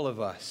all of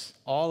us,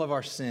 all of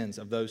our sins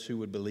of those who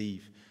would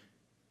believe?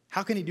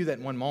 How can he do that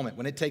in one moment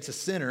when it takes a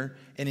sinner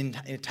an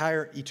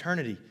entire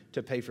eternity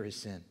to pay for his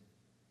sin?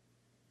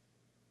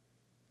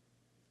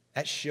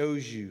 That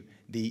shows you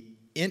the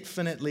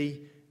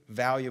infinitely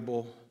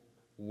valuable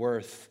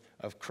worth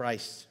of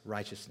Christ's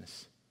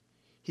righteousness.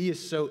 He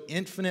is so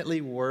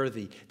infinitely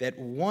worthy that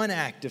one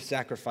act of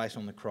sacrifice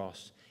on the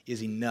cross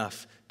is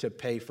enough to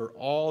pay for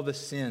all the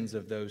sins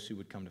of those who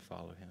would come to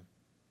follow him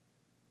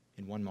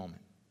in one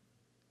moment.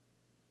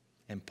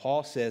 And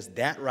Paul says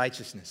that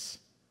righteousness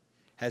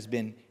has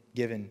been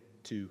given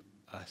to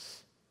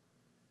us.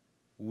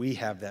 We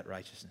have that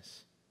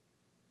righteousness.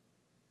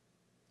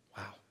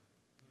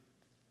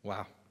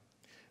 Wow.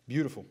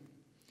 Beautiful.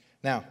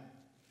 Now,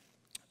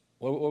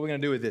 what are we going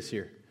to do with this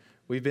here?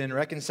 We've been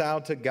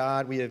reconciled to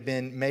God. We have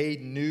been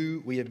made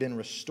new. We have been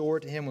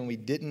restored to him when we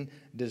didn't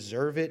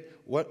deserve it.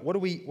 What do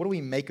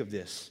we make of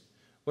this?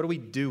 What do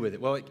we do with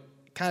it? Well, it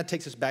kind of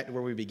takes us back to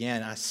where we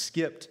began. I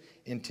skipped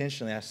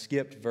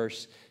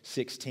verse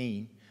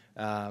 16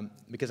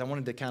 because I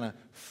wanted to kind of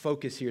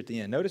focus here at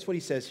the end. Notice what he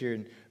says here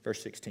in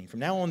verse 16. From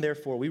now on,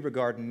 therefore, we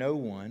regard no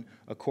one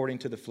according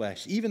to the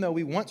flesh. Even though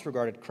we once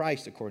regarded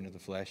Christ according to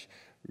the flesh,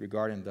 we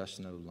regard him thus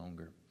no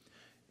longer.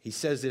 He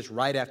says this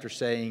right after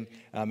saying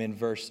in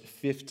verse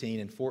 15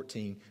 and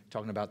 14,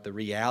 talking about the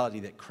reality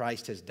that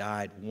Christ has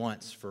died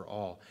once for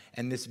all.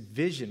 And this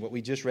vision, what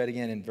we just read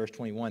again in verse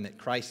 21, that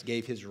Christ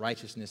gave his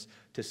righteousness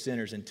to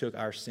sinners and took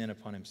our sin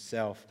upon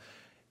himself.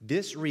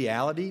 This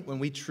reality, when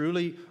we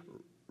truly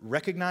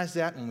recognize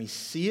that, when we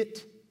see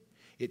it,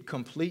 it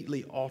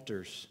completely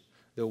alters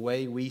the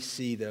way we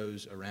see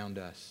those around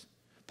us.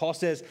 Paul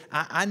says,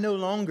 I no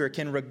longer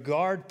can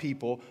regard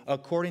people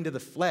according to the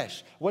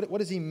flesh. What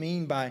does he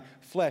mean by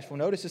flesh? Well,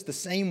 notice it's the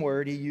same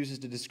word he uses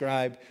to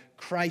describe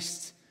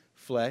Christ's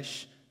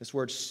flesh, this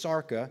word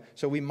sarka.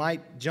 So we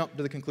might jump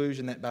to the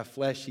conclusion that by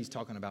flesh, he's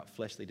talking about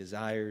fleshly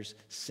desires,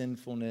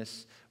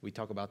 sinfulness. We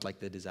talk about like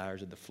the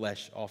desires of the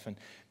flesh often.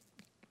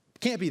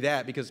 Can't be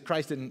that because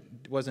Christ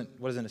wasn't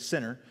a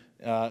sinner.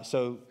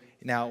 So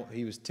now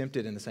he was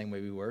tempted in the same way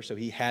we were. So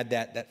he had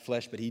that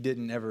flesh, but he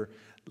didn't ever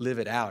live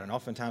it out. And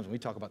oftentimes when we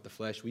talk about the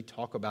flesh, we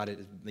talk about it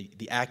as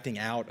the acting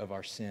out of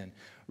our sin.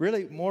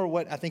 Really, more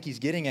what I think he's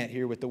getting at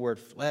here with the word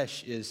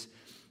flesh is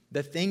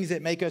the things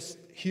that make us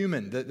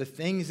human, the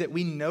things that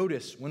we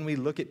notice when we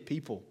look at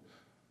people.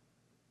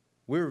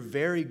 We're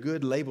very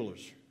good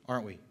labelers,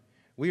 aren't we?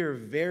 We are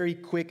very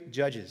quick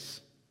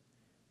judges.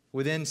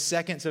 Within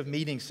seconds of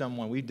meeting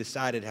someone, we've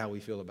decided how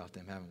we feel about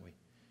them, haven't we?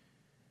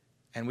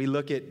 And we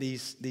look at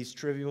these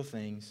trivial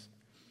things,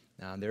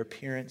 their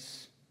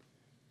appearance,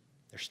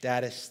 their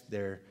status,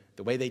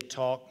 the way they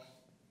talk,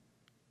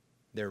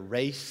 their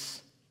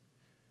race,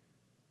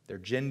 their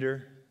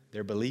gender,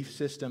 their belief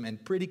system,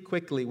 and pretty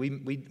quickly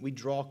we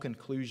draw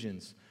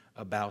conclusions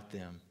about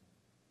them,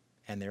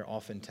 and they're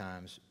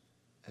oftentimes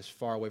as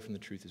far away from the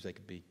truth as they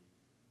could be.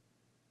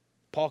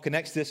 Paul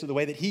connects this to the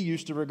way that he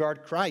used to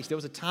regard Christ. There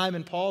was a time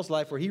in Paul's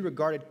life where he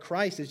regarded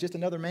Christ as just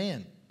another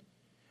man,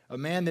 a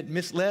man that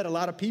misled a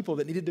lot of people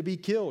that needed to be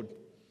killed.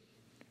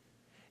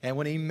 And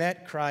when he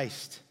met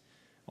Christ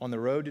on the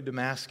road to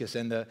Damascus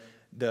and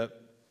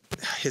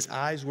his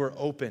eyes were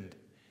opened,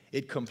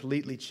 it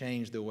completely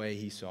changed the way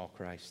he saw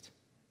Christ,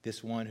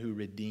 this one who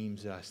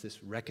redeems us,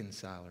 this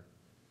reconciler.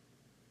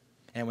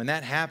 And when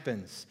that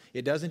happens,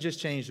 it doesn't just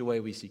change the way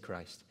we see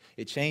Christ.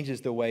 It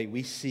changes the way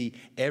we see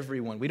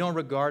everyone. We don't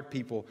regard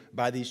people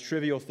by these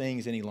trivial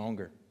things any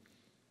longer.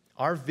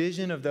 Our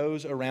vision of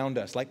those around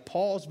us, like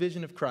Paul's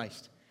vision of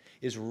Christ,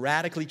 is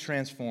radically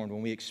transformed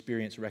when we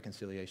experience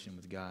reconciliation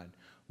with God.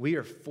 We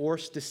are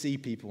forced to see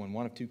people in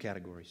one of two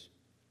categories.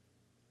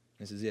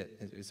 This is it.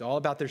 It's all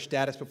about their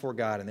status before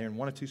God, and they're in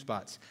one of two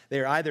spots.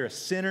 They are either a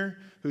sinner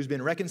who's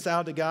been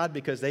reconciled to God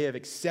because they have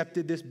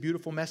accepted this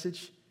beautiful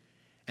message,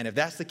 and if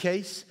that's the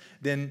case,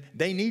 then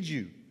they need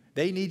you.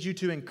 They need you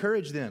to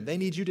encourage them. They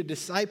need you to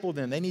disciple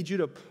them. They need you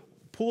to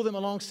pull them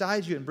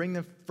alongside you and bring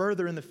them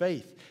further in the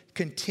faith,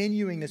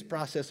 continuing this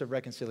process of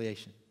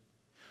reconciliation.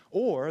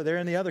 Or they're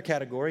in the other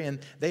category, and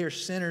they are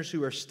sinners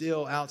who are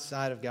still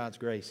outside of God's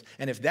grace.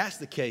 And if that's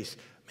the case,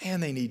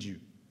 man, they need you.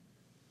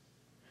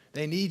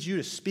 They need you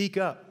to speak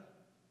up.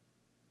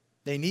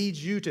 They need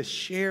you to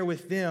share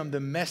with them the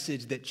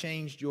message that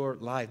changed your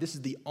life. This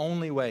is the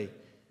only way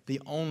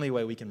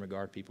we can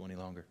regard people any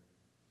longer.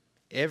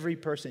 Every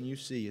person you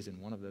see is in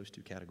one of those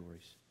two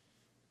categories.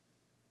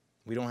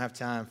 We don't have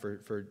time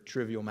for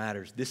trivial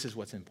matters. This is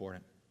what's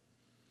important.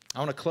 I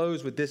want to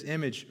close with this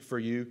image for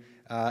you.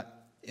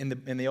 In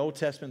the Old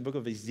Testament book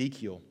of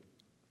Ezekiel,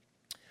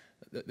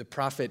 the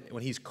prophet,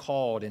 when he's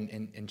called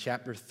in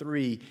chapter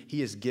 3,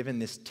 he is given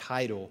this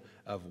title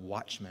of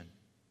watchman.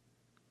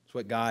 It's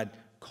what God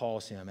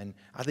calls him. And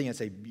I think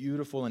it's a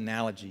beautiful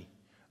analogy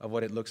of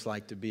what it looks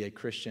like to be a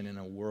Christian in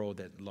a world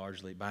that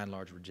largely, by and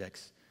large,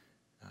 rejects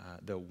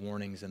the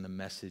warnings and the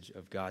message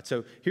of God.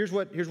 So here's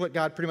what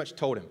God pretty much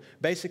told him.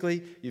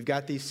 Basically, you've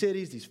got these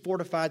cities, these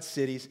fortified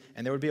cities,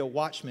 and there would be a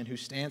watchman who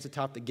stands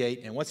atop the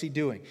gate. And what's he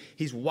doing?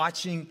 He's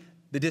watching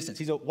the distance.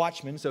 He's a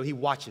watchman, so he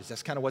watches.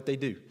 That's kind of what they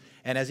do.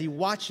 And as he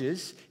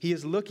watches, he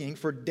is looking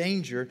for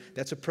danger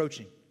that's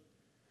approaching.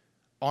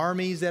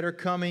 Armies that are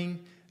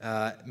coming,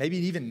 maybe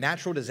even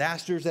natural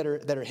disasters that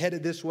are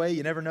headed this way.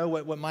 You never know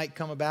what might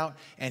come about.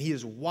 And he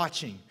is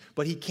watching,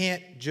 but he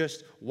can't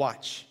just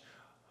watch.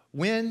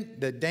 When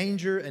the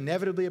danger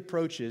inevitably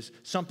approaches,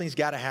 something's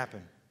got to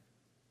happen.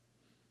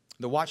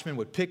 The watchman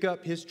would pick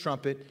up his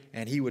trumpet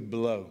and he would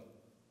blow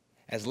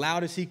as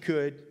loud as he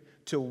could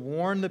to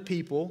warn the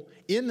people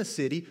in the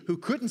city who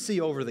couldn't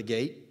see over the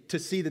gate to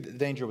see that the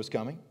danger was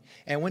coming.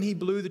 And when he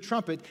blew the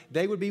trumpet,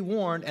 they would be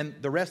warned, and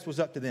the rest was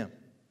up to them.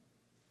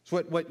 It's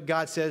what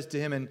God says to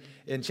him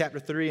in chapter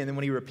 3, and then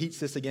when he repeats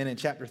this again in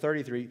chapter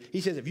 33,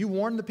 he says, if you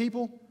warn the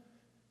people,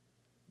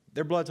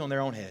 their blood's on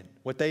their own head.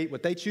 What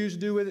they choose to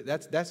do with it,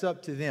 that's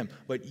up to them.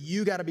 But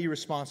you got to be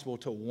responsible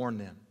to warn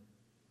them.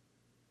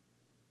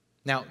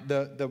 Now,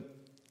 the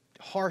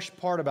harsh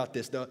part about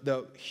this,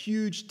 the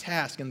huge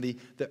task and the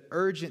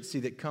urgency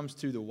that comes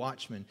to the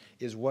watchman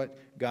is what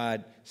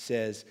God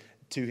says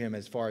to him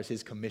as far as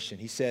his commission.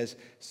 He says,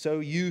 "So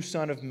you,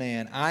 son of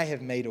man, I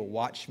have made a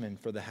watchman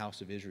for the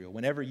house of Israel.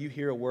 Whenever you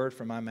hear a word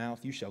from my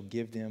mouth, you shall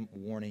give them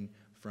warning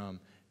from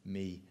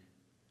me."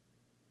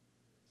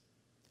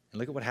 And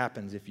look at what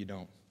happens if you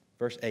don't.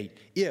 Verse 8,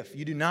 "If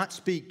you do not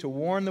speak to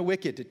warn the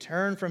wicked to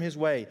turn from his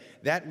way,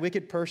 that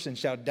wicked person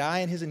shall die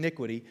in his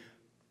iniquity,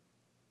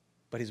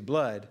 but his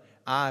blood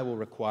I will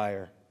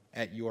require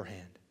at your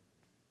hand."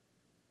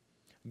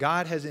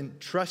 God has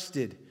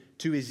entrusted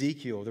to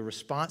Ezekiel the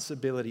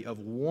responsibility of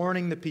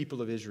warning the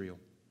people of Israel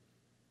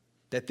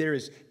that there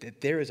is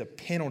a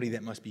penalty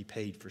that must be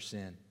paid for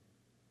sin,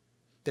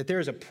 that there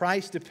is a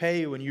price to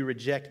pay when you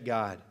reject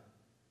God.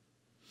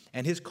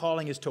 And his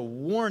calling is to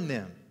warn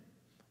them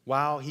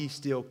while he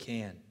still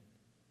can.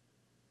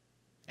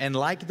 And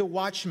like the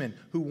watchman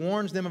who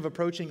warns them of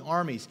approaching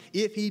armies,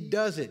 if he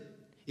does it,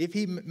 if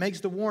he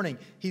makes the warning,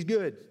 he's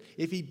good.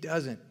 If he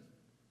doesn't,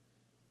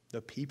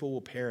 the people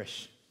will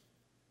perish.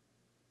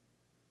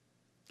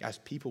 Guys,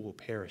 people will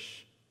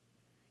perish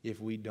if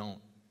we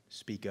don't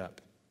speak up.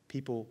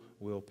 People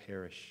will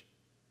perish.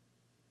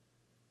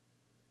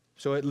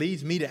 So it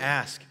leads me to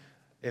ask,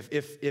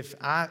 if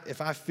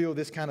I feel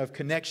this kind of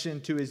connection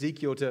to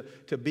Ezekiel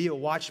to be a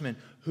watchman,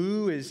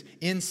 who is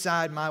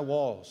inside my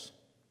walls?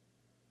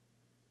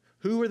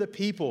 Who are the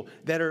people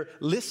that are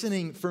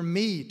listening for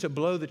me to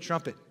blow the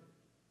trumpet?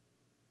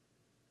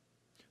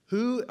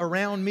 Who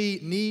around me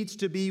needs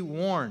to be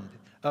warned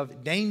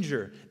of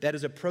danger that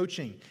is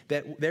approaching,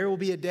 that there will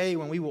be a day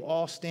when we will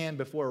all stand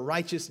before a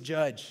righteous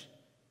judge?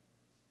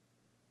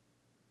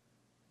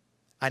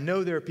 I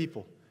know there are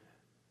people.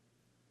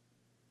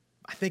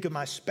 I think of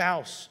my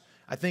spouse.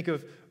 I think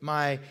of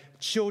my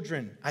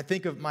children. I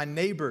think of my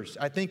neighbors.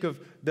 I think of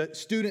the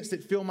students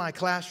that fill my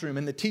classroom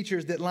and the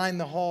teachers that line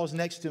the halls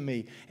next to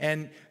me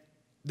and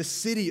the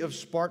city of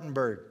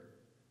Spartanburg.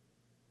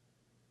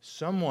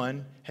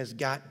 Someone has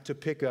got to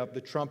pick up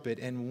the trumpet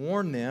and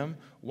warn them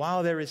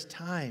while there is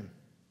time.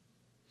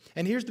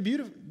 And here's the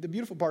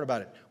beautiful part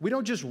about it. We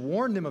don't just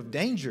warn them of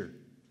danger.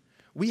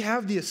 We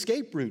have the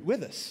escape route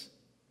with us.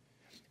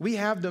 We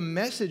have the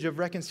message of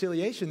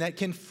reconciliation that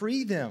can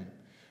free them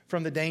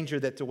from the danger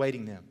that's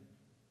awaiting them.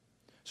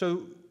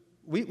 So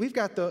we've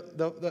got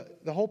the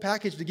whole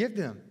package to give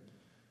them.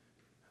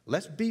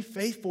 Let's be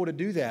faithful to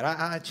do that.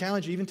 I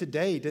challenge you even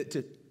today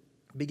to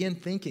begin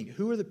thinking,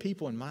 who are the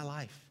people in my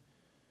life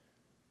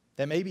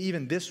that maybe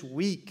even this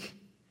week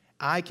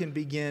I can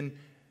begin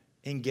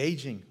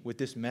engaging with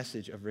this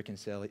message of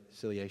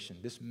reconciliation,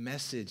 this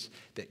message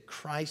that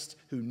Christ,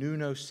 who knew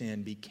no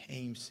sin,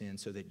 became sin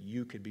so that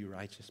you could be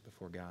righteous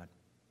before God.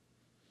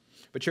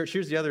 But church,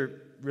 here's the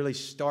other really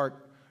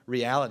stark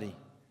reality.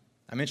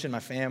 I mentioned my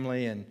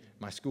family and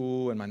my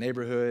school and my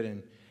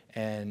neighborhood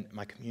and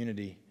my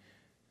community.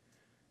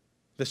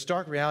 The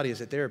stark reality is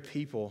that there are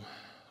people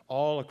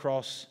all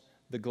across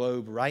the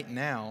globe right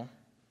now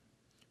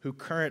who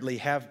currently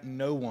have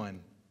no one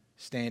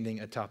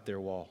standing atop their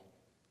wall.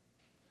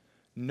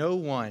 No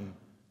one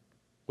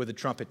with a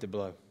trumpet to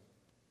blow.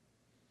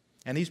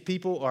 And these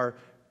people are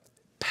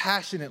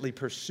passionately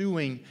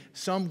pursuing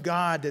some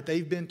God that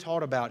they've been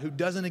taught about who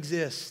doesn't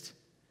exist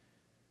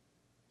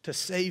to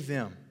save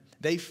them.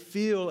 They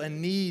feel a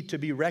need to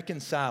be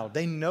reconciled.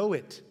 They know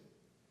it.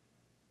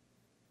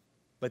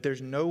 But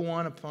there's no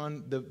one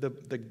upon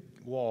the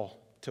wall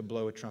to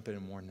blow a trumpet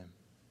and warn them.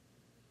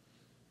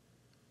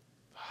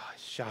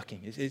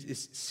 Shocking.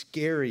 It's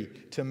scary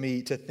to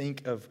me to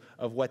think of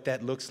what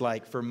that looks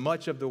like for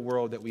much of the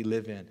world that we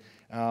live in.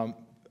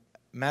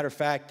 Matter of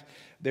fact,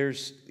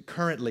 there's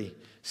currently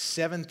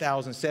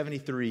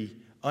 7,073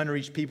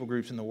 unreached people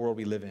groups in the world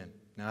we live in.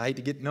 Now, I hate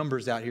to get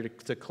numbers out here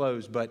to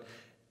close, but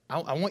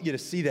I want you to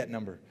see that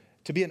number.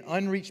 To be an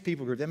unreached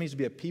people group, that means to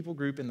be a people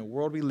group in the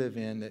world we live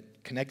in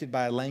that connected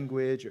by a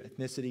language or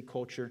ethnicity,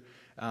 culture.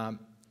 And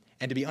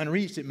to be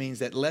unreached, it means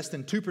that less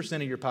than 2%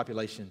 of your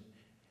population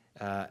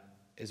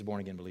is a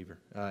born-again believer,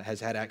 has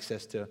had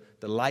access to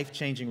the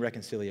life-changing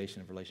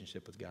reconciliation of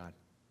relationship with God.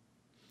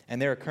 And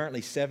there are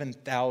currently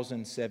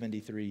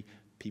 7,073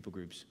 people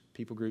groups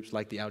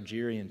like the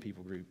Algerian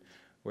people group,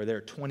 where there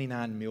are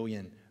 29.5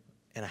 million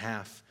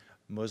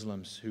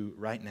Muslims who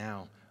right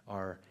now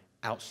are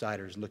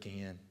outsiders looking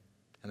in,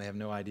 and they have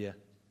no idea.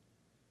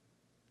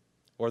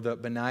 Or the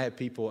Benaya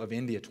people of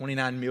India,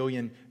 29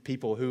 million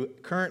people who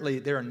currently,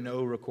 there are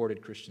no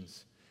recorded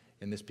Christians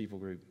in this people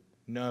group.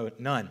 No,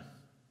 none.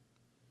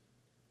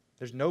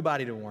 There's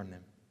nobody to warn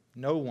them.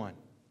 No one.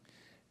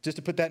 Just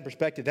to put that in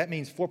perspective, that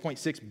means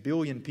 4.6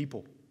 billion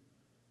people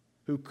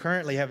who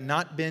currently have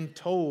not been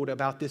told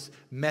about this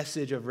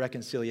message of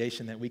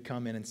reconciliation that we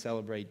come in and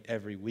celebrate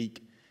every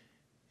week.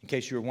 In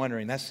case you were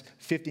wondering, that's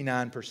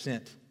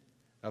 59%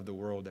 of the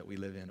world that we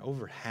live in.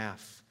 Over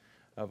half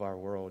of our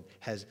world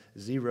has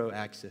zero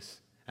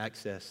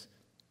access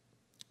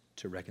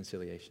to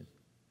reconciliation.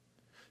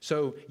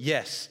 So,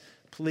 yes,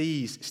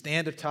 please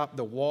stand atop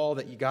the wall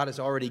that God has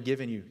already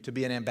given you to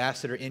be an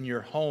ambassador in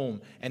your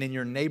home and in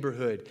your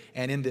neighborhood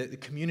and in the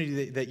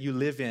community that you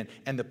live in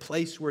and the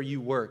place where you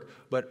work.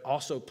 But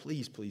also,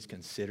 please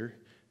consider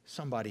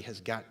somebody has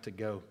got to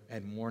go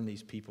and warn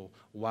these people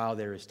while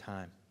there is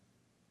time.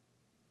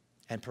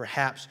 And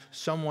perhaps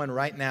someone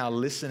right now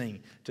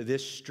listening to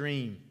this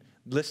stream,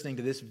 listening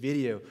to this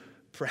video,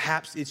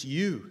 perhaps it's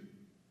you.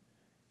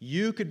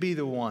 You could be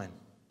the one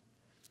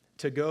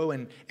to go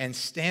and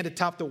stand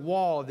atop the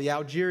wall of the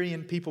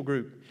Algerian people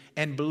group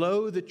and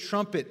blow the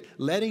trumpet,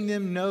 letting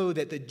them know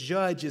that the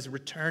judge is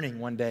returning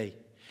one day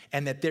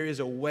and that there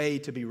is a way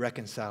to be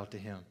reconciled to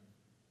him.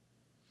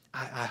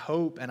 I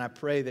hope and I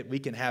pray that we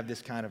can have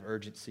this kind of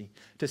urgency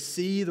to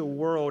see the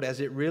world as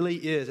it really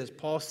is, as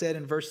Paul said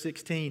in verse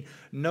 16,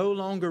 no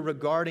longer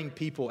regarding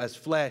people as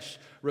flesh,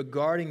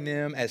 regarding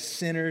them as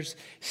sinners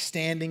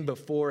standing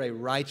before a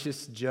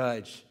righteous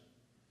judge.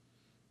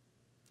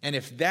 And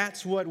if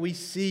that's what we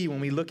see when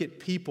we look at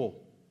people,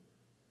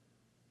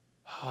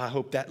 I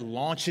hope that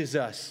launches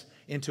us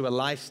into a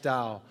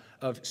lifestyle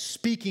of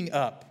speaking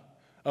up,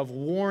 of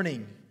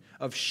warning,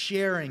 of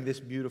sharing this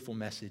beautiful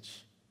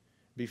message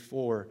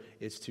before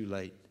it's too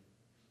late.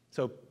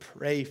 So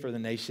pray for the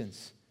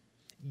nations.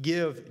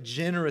 Give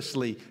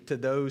generously to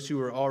those who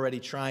are already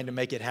trying to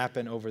make it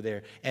happen over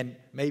there, and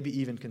maybe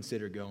even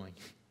consider going.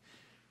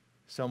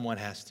 Someone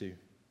has to.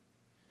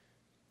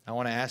 I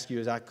want to ask you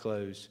as I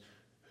close,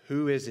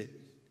 who is it?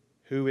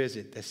 Who is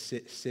it that's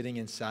sitting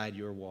inside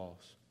your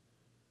walls?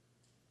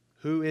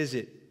 Who is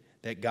it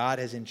that God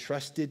has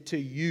entrusted to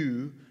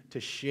you to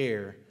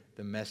share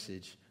the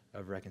message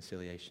of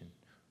reconciliation?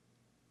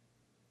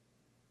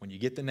 When you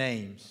get the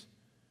names,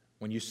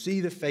 when you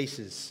see the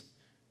faces,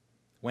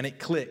 when it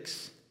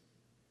clicks,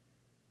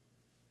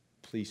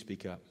 please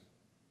speak up.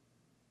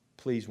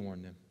 Please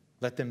warn them.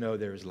 Let them know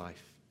there is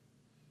life.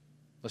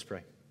 Let's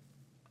pray.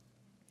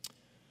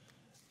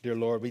 Dear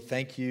Lord, we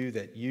thank you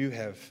that you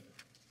have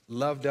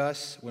loved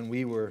us when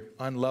we were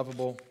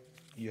unlovable.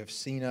 You have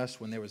seen us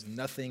when there was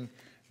nothing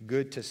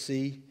good to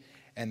see,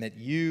 and that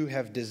you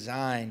have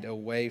designed a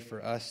way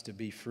for us to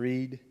be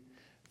freed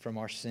from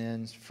our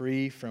sins,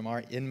 free from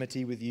our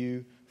enmity with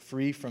you,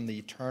 free from the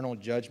eternal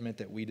judgment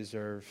that we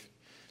deserve.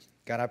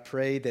 God, I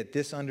pray that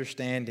this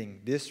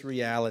understanding, this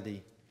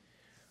reality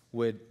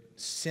would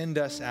send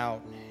us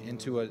out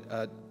into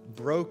a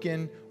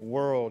broken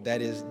world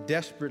that is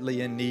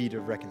desperately in need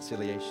of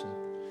reconciliation.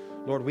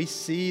 Lord, we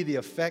see the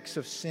effects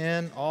of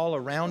sin all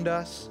around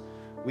us.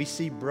 We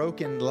see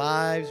broken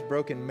lives,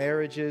 broken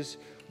marriages,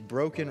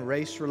 broken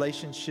race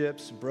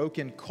relationships,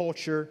 broken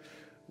culture.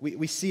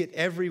 We see it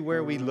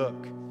everywhere we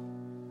look.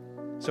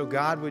 So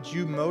God, would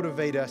you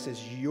motivate us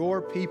as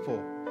your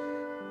people,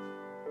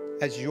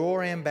 as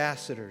your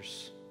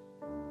ambassadors,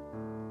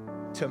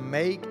 to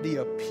make the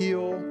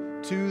appeal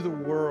to the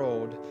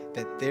world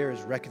that there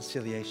is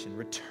reconciliation.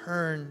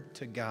 Return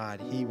to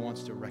God. He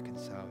wants to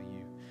reconcile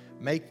you.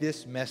 Make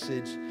this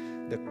message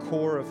the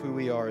core of who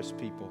we are as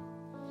people.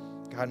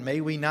 God,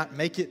 may we not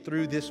make it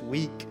through this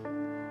week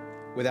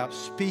without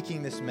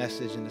speaking this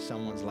message into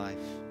someone's life.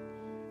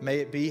 May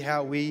it be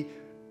how we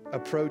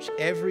approach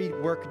every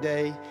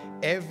workday,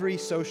 every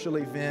social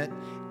event,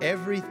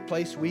 every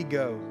place we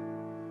go.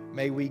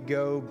 May we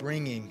go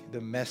bringing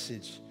the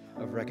message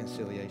of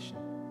reconciliation.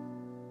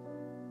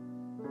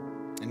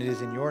 And it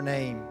is in your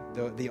name,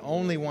 the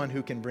only one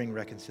who can bring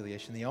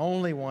reconciliation, the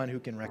only one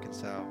who can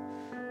reconcile.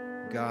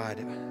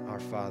 God, our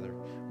Father,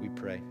 we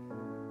pray.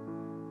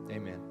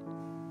 Amen.